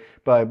by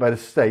the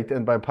state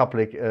and by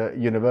public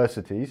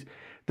universities.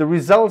 The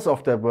results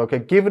of that work are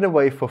given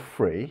away for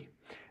free.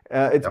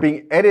 It's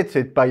being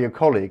edited by your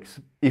colleagues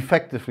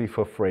effectively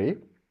for free.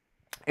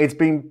 It's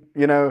being,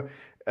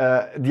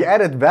 the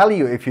added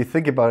value, if you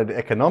think about it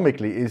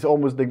economically, is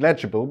almost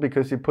negligible,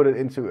 because you put it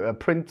into a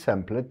print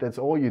template, that's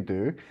all you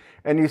do,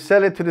 and you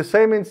sell it to the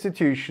same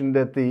institution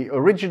that the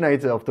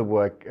originator of the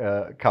work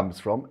comes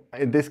from,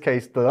 in this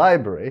case the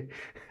library,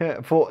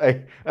 for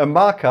a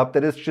markup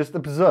that is just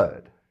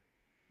absurd.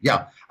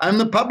 Yeah, and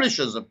the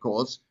publishers, of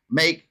course,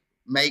 make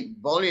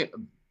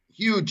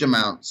huge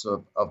amounts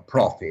of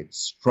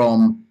profits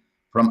from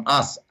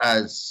us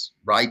as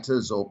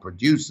writers or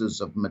producers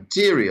of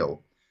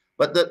material.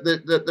 But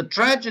the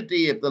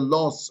tragedy of the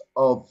loss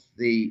of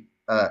the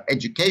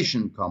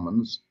education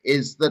commons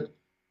is that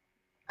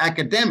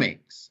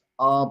academics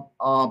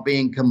are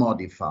being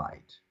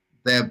commodified.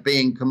 They're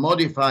being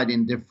commodified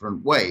in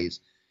different ways.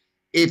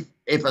 If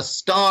a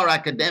star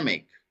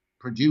academic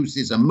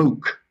produces a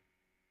MOOC,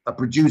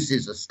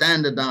 produces a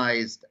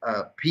standardized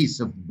piece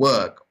of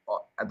work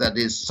that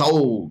is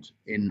sold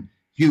in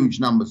huge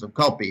numbers of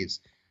copies,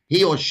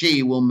 he or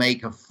she will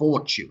make a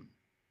fortune.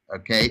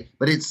 Okay,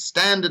 but it's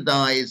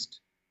standardized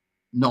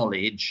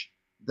knowledge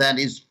that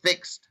is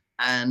fixed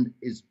and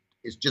is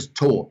just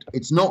taught.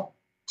 It's not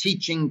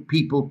teaching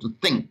people to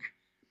think.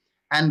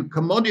 And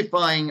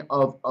commodifying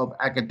of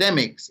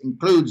academics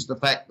includes the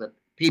fact that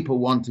people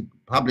want to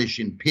publish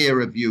in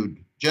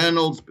peer-reviewed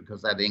journals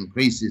because that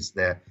increases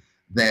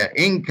their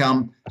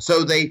income.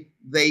 So they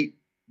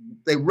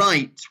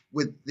write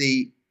with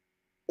the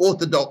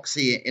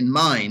orthodoxy in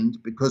mind,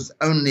 because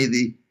only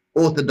the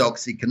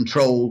orthodoxy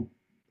control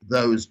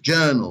those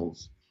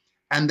journals,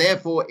 and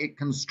therefore it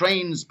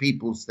constrains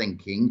people's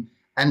thinking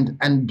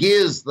and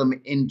gears them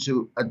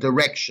into a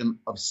direction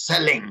of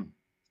selling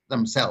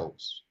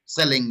themselves,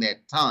 selling their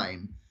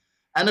time.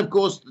 And of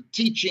course the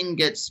teaching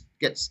gets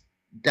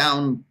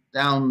down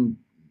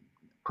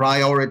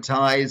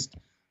prioritized.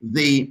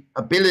 The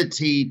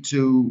ability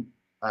to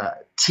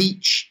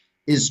teach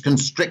is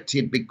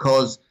constricted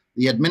because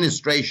the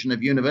administration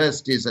of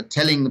universities are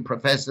telling the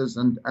professors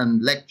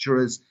and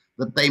lecturers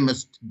that they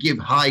must give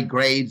high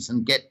grades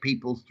and get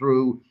people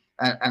through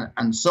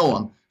and so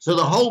on. So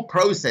the whole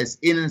process,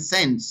 in a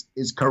sense,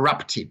 is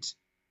corrupted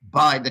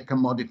by the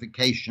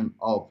commodification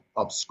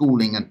of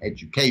schooling and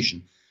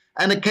education.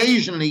 And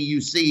occasionally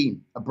you see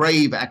a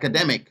brave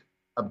academic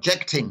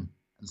objecting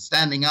and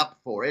standing up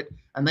for it,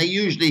 and they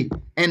usually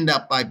end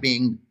up by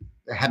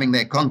having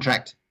their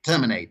contract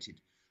terminated.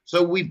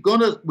 So we've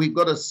got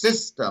a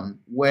system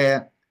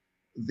where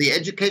the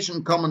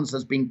education commons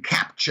has been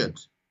captured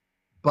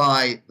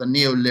by the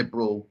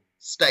neoliberal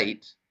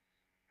state,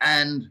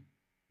 and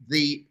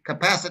the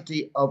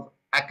capacity of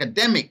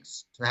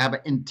academics to have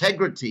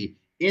integrity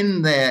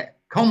in their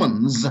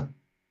commons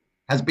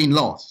has been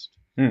lost.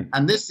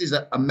 And this is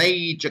a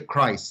major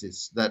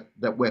crisis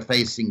that we're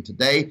facing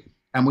today,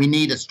 and we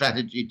need a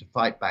strategy to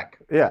fight back.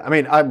 Yeah, I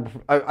mean,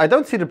 I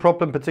don't see the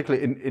problem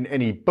particularly in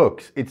any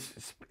books.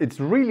 It's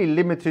really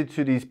limited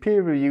to these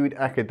peer-reviewed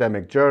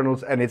academic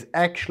journals, and it's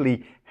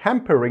actually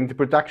hampering the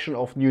production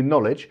of new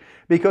knowledge,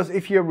 because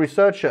if you're a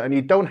researcher and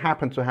you don't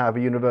happen to have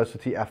a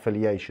university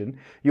affiliation,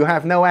 you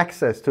have no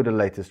access to the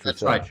latest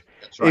research. Right.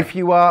 That's right. If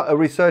you are a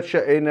researcher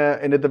in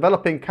a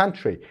developing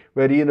country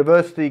where the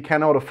university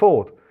cannot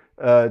afford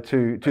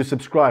to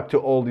subscribe to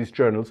all these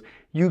journals,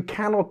 you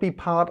cannot be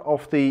part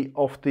of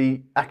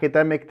the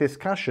academic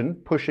discussion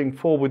pushing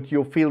forward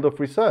your field of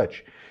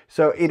research.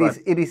 So it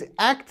is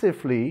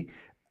actively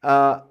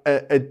a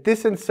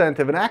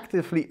disincentive and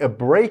actively a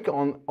brake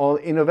on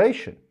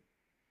innovation.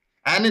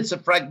 And it's a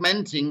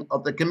fragmenting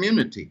of the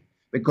community,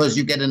 because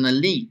you get an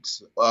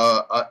elite,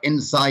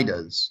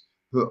 insiders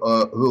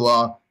who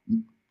are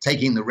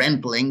taking the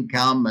rental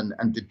income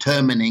and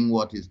determining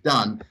what is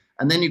done.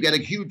 And then you get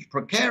a huge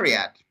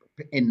precariat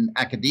in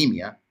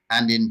academia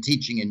and in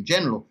teaching in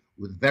general,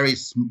 with very,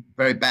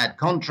 very bad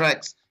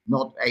contracts,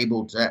 not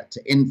able to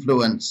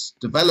influence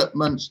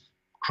developments,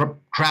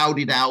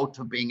 crowded out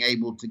of being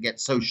able to get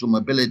social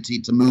mobility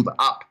to move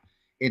up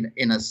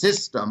in a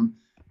system.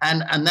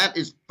 And that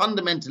is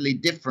fundamentally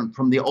different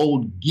from the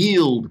old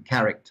guild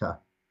character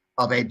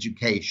of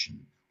education,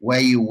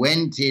 where you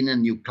went in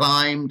and you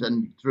climbed,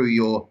 and through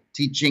your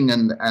teaching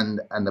and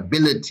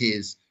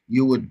abilities,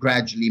 you would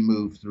gradually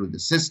move through the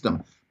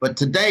system. But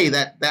today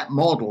that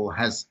model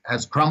has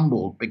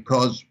crumbled,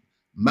 because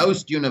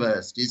most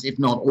universities, if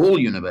not all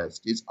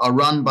universities, are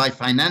run by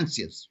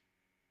financiers,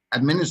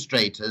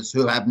 administrators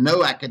who have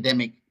no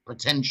academic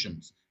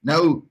pretensions,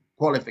 no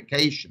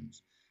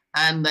qualifications.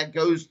 And that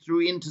goes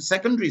through into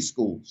secondary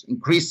schools.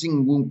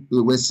 Increasingly,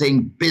 we're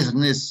seeing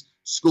business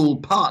school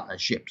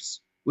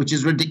partnerships, which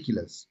is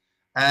ridiculous.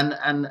 And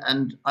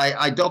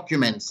I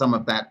document some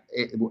of that,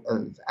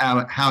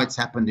 how it's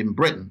happened in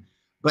Britain.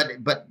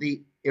 But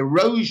the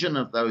erosion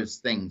of those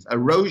things,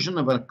 erosion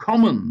of a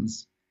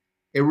commons,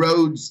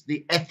 erodes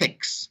the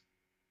ethics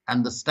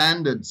and the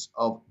standards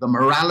of the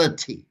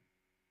morality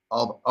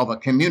of a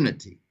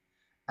community,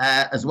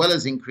 as well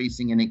as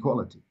increasing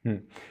inequality.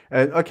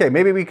 Okay,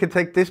 maybe we could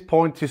take this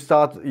point to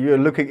start. You're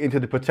looking into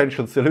the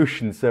potential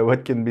solutions, so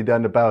what can be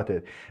done about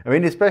it? I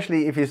mean,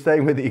 especially if you're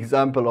staying with the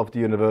example of the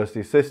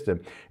university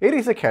system, it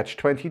is a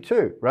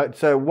catch-22, right?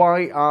 So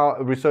why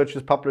are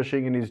researchers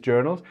publishing in these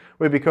journals?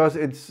 Well, because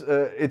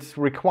it's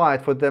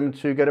required for them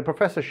to get a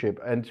professorship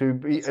and to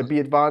be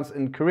advanced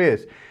in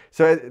careers.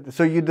 So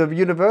the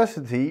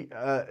university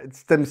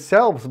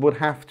themselves would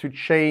have to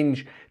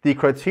change the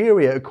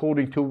criteria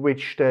according to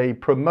which they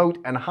promote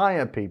and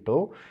hire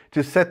people,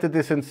 to set the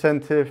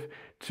disincentive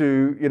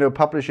to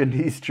publish in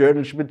these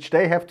journals, which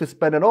they have to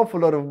spend an awful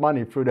lot of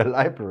money through their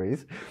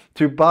libraries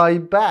to buy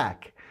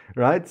back,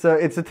 right? So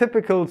it's a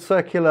typical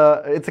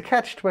circular, it's a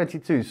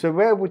catch-22. So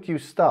where would you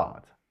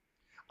start?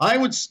 I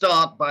would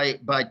start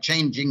by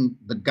changing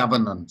the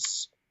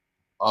governance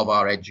of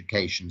our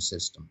education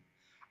system.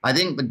 I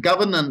think the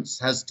governance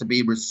has to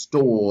be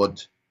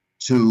restored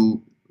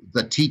to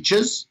the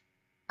teachers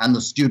and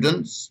the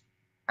students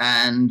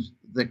and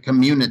the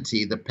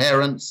community, the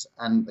parents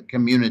and the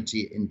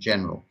community in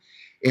general.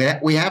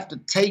 We have to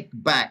take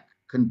back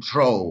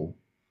control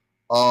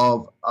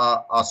of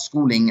our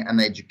schooling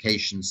and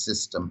education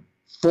system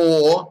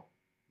for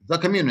the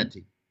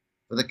community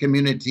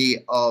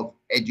of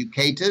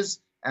educators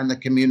and the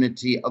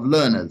community of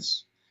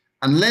learners.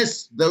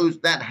 Unless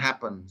that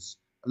happens,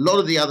 a lot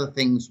of the other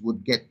things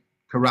would get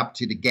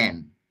corrupted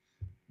again.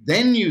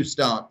 Then you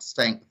start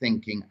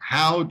thinking,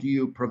 how do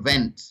you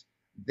prevent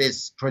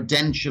this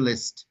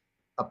credentialist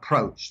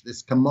approach,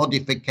 this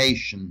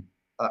commodification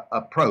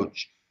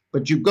approach?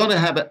 But you've got to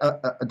have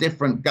a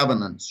different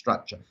governance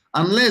structure.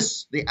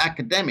 Unless the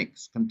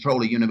academics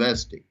control a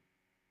university,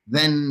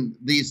 then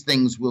these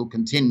things will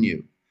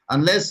continue.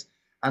 Unless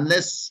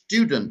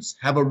students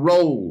have a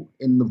role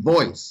in the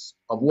voice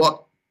of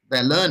what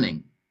they're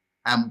learning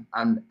and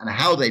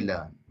how they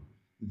learn,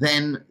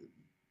 then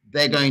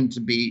they're going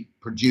to be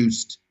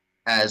produced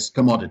as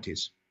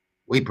commodities.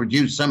 We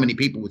produce so many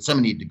people with so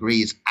many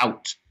degrees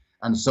out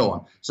and so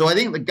on. So I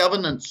think the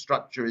governance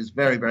structure is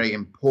very, very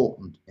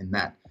important in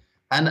that.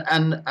 And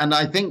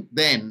I think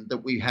then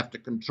that we have to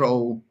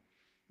control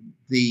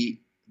the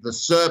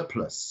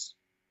surplus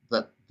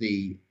that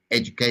the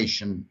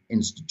education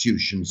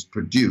institutions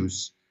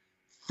produce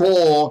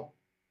for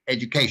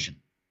education,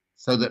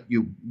 so that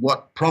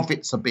what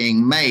profits are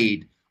being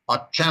made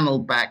are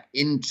channeled back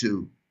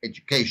into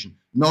education,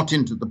 not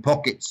into the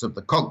pockets of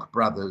the Koch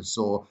brothers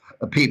or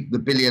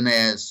the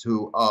billionaires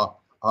who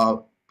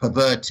are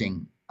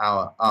perverting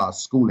our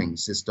schooling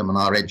system and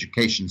our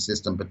education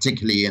system,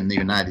 particularly in the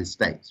United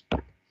States.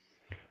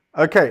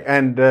 Okay,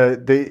 and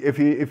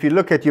if you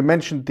look at, you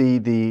mentioned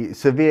the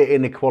severe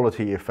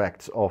inequality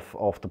effects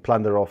of the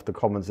plunder of the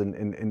commons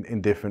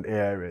in different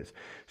areas.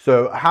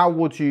 So how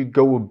would you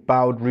go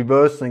about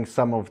reversing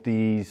some of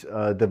these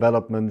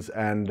developments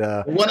and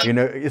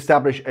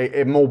establish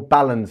a more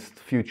balanced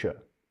future?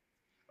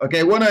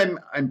 Okay, what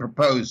I'm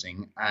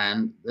proposing,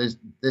 and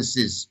this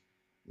is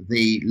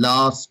the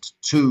last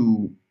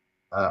two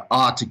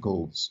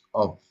articles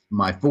of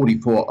my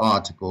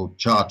 44-article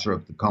Charter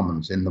of the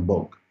Commons in the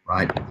book,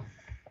 right?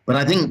 But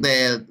I think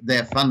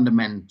they're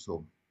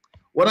fundamental.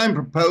 What I'm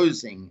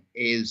proposing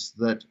is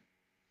that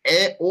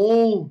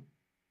all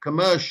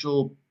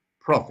commercial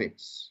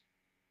profits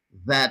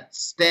that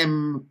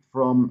stem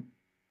from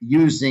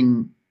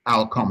using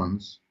our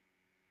commons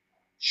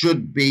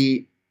should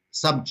be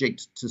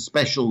subject to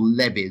special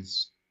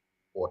levies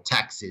or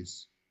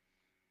taxes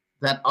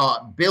that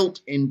are built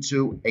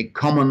into a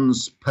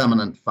commons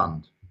permanent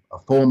fund, a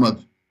form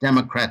of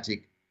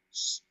democratic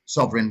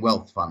sovereign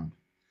wealth fund.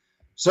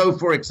 So,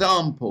 for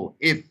example,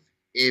 if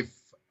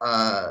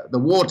the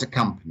water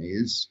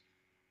companies,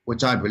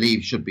 which I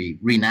believe should be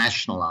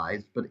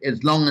renationalized, but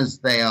as long as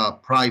they are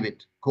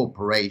private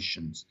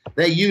corporations,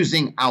 they're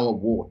using our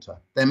water,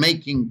 they're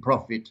making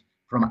profit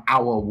from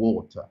our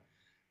water,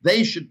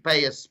 they should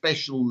pay a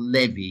special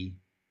levy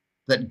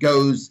that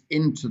goes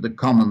into the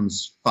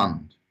commons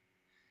fund.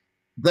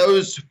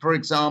 Those, for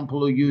example,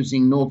 who are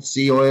using North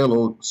Sea oil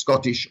or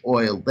Scottish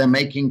oil, they're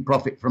making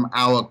profit from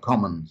our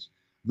commons.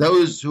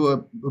 Those who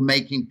are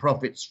making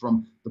profits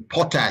from the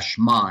potash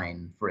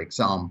mine, for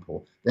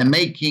example, they're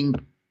making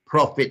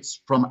profits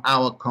from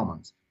our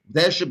commons.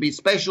 There should be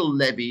special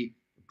levy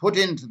put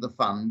into the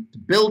fund to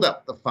build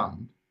up the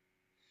fund.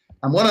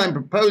 And what I'm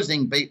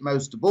proposing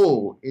most of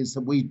all is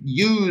that we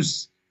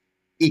use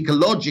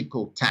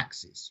ecological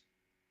taxes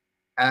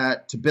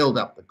to build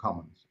up the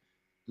commons.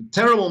 The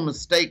terrible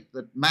mistake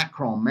that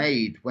Macron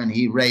made when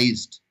he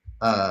raised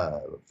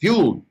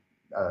fuel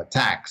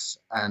tax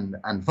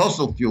and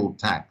fossil fuel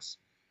tax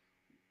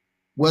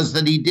was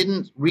that he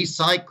didn't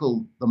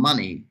recycle the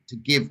money to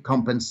give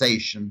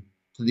compensation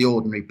to the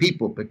ordinary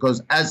people,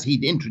 because as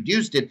he'd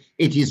introduced it,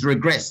 it is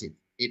regressive.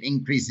 It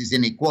increases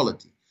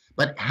inequality.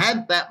 But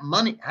had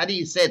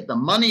he said the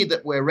money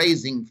that we're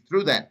raising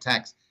through that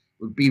tax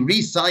would be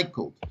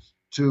recycled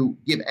to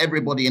give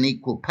everybody an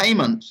equal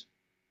payment,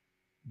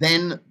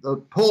 then the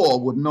poor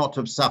would not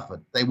have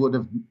suffered. They would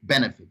have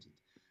benefited.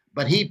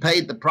 But he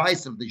paid the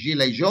price of the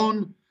Gilets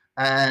jaunes,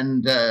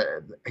 and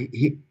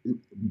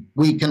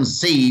we can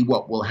see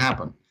what will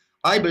happen.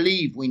 I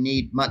believe we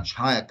need much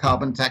higher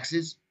carbon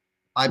taxes.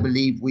 I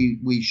believe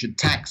we should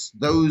tax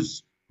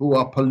those who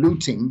are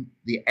polluting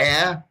the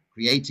air,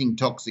 creating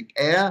toxic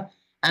air,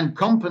 and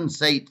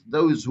compensate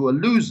those who are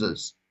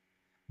losers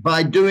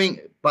by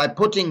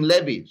putting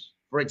levies.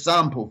 For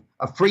example,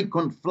 a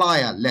frequent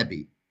flyer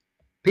levy.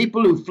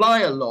 People who fly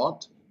a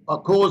lot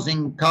are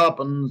causing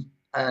carbon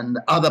and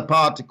other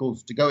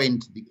particles to go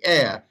into the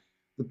air.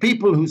 The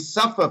people who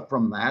suffer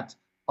from that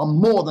are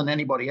more than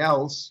anybody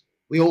else.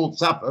 We all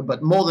suffer,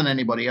 but more than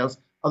anybody else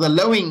are the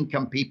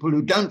low-income people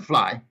who don't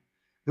fly,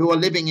 who are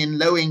living in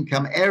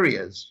low-income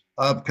areas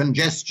of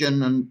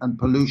congestion and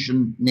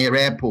pollution near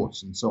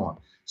airports and so on.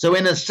 So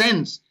in a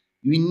sense,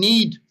 we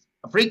need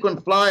a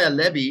frequent flyer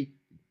levy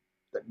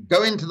that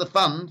go into the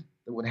fund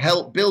that would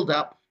help build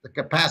up the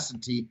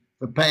capacity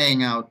for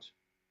paying out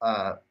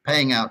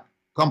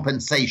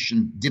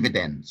compensation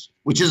dividends,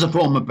 which is a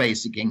form of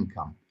basic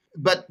income.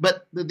 But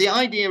the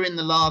idea in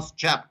the last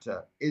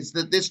chapter is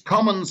that this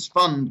commons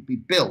fund be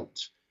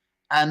built,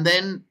 and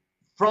then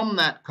from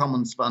that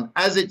commons fund,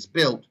 as it's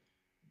built,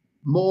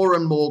 more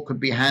and more could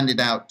be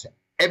handed out to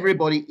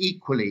everybody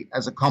equally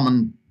as a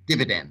common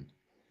dividend.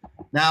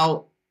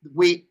 Now,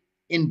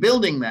 in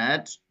building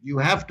that, you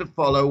have to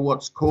follow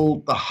what's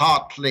called the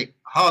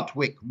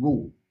Hartwick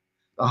rule.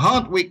 The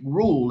Hartwick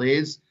rule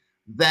is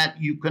that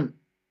you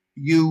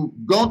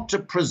got to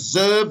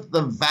preserve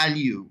the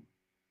value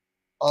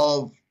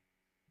of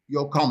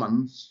your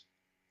commons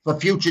for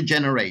future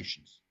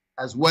generations,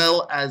 as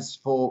well as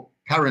for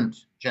current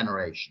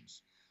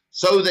generations,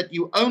 so that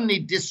you only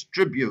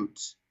distribute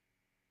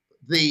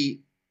the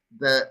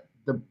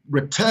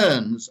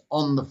returns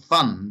on the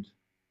fund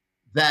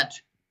that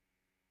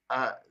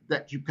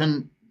you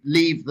can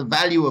leave the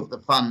value of the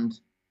fund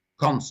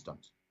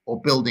constant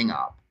or building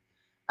up.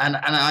 And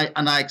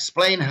I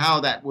explain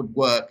how that would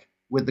work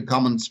with the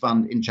Commons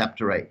Fund in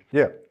Chapter 8.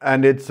 Yeah,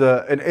 and it's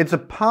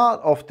a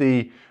part of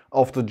the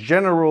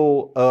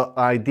general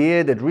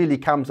idea that really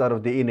comes out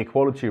of the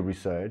inequality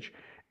research,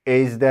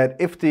 is that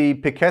if the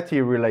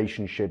Piketty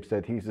relationships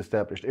that he's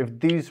established, if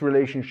these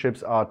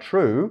relationships are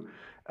true,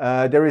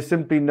 there is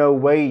simply no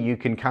way you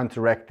can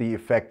counteract the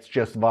effects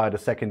just via the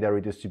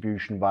secondary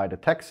distribution, via the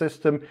tax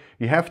system.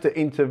 You have to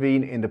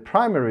intervene in the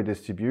primary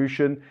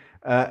distribution,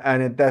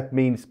 and that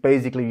means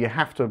basically you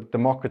have to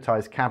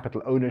democratize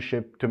capital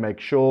ownership to make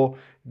sure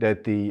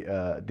that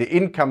the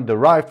income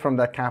derived from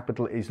that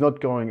capital is not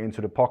going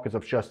into the pockets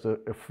of just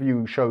a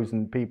few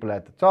chosen people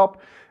at the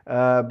top,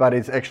 but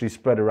it's actually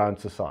spread around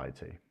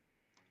society.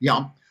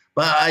 Yeah,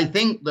 but I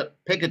think that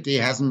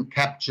Piketty hasn't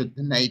captured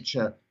the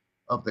nature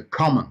of the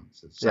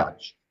commons as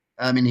such.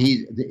 Yeah. I mean,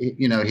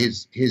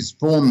 his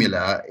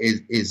formula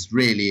is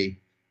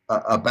really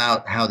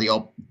about how the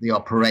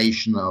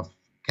operation of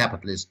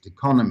capitalist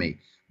economy.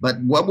 But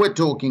what we're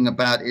talking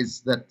about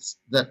is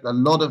that a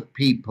lot of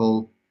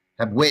people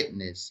have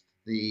witnessed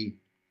the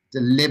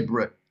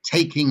deliberate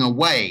taking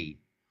away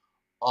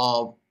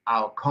of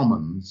our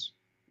commons,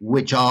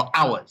 which are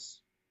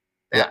ours.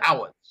 They're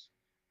ours.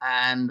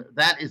 And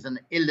that is an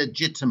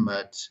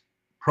illegitimate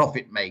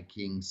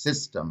profit-making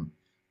system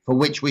for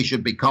which we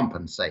should be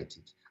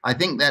compensated. I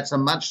think that's a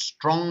much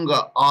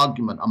stronger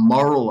argument, a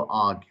moral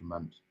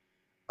argument.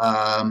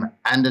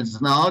 And it's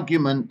an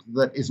argument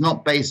that is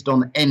not based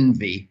on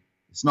envy.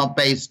 It's not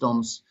based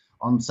on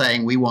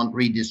saying we want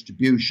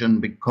redistribution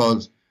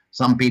because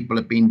some people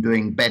have been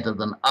doing better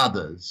than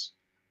others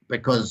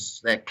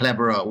because they're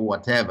cleverer or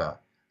whatever.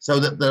 So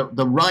that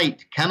the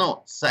right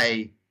cannot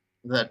say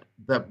that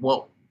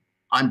what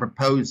I'm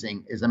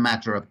proposing is a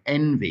matter of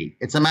envy.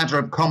 It's a matter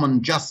of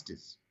common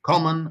justice.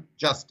 Common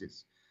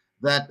justice.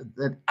 That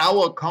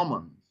our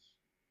commons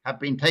have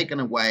been taken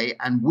away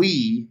and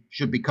we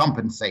should be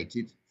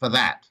compensated for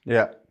that.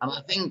 Yeah. And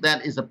I think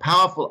that is a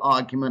powerful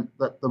argument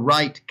that the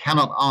right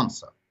cannot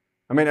answer.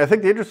 I mean, I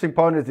think the interesting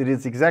point is it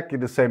is exactly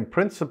the same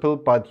principle,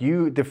 but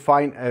you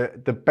define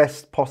the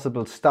best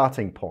possible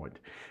starting point,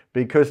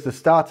 because the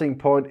starting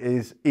point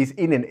is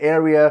in an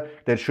area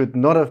that should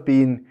not have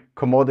been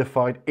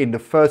commodified in the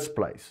first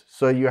place.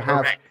 So you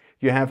have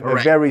a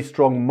very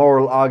strong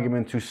moral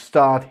argument to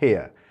start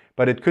here.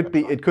 But it could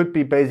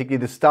be basically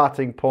the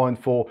starting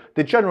point for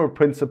the general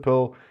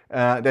principle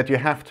that you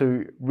have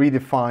to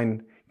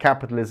redefine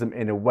capitalism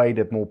in a way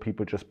that more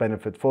people just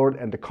benefit for it.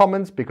 And the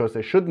commons, because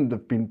they shouldn't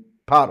have been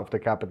part of the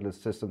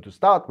capitalist system to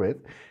start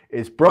with,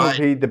 is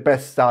probably the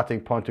best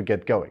starting point to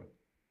get going.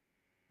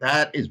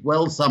 That is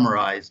well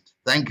summarized.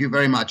 Thank you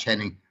very much,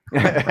 Henning.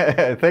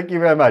 Thank you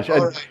very much.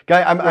 And,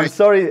 Guy, I'm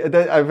sorry.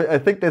 I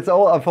think that's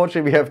all,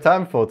 unfortunately, we have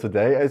time for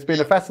today. It's been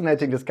a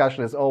fascinating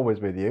discussion, as always,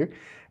 with you.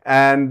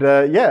 And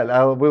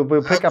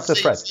we'll pick up the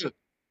thread.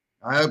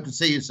 I hope to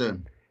see you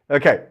soon.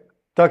 Okay.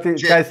 Talk to you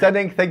guys.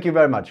 Henning, thank you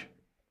very much.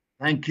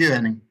 Thank you,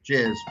 Henning.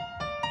 Cheers.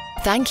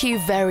 Thank you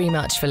very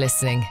much for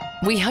listening.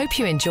 We hope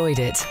you enjoyed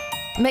it.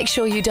 Make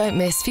sure you don't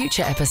miss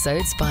future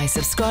episodes by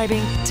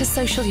subscribing to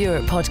Social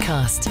Europe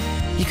Podcast.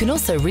 You can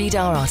also read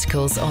our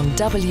articles on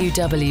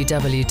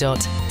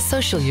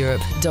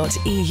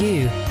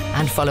www.socialeurope.eu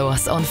and follow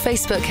us on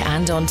Facebook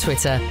and on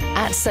Twitter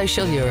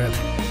 @Social Europe.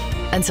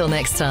 Until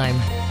next time.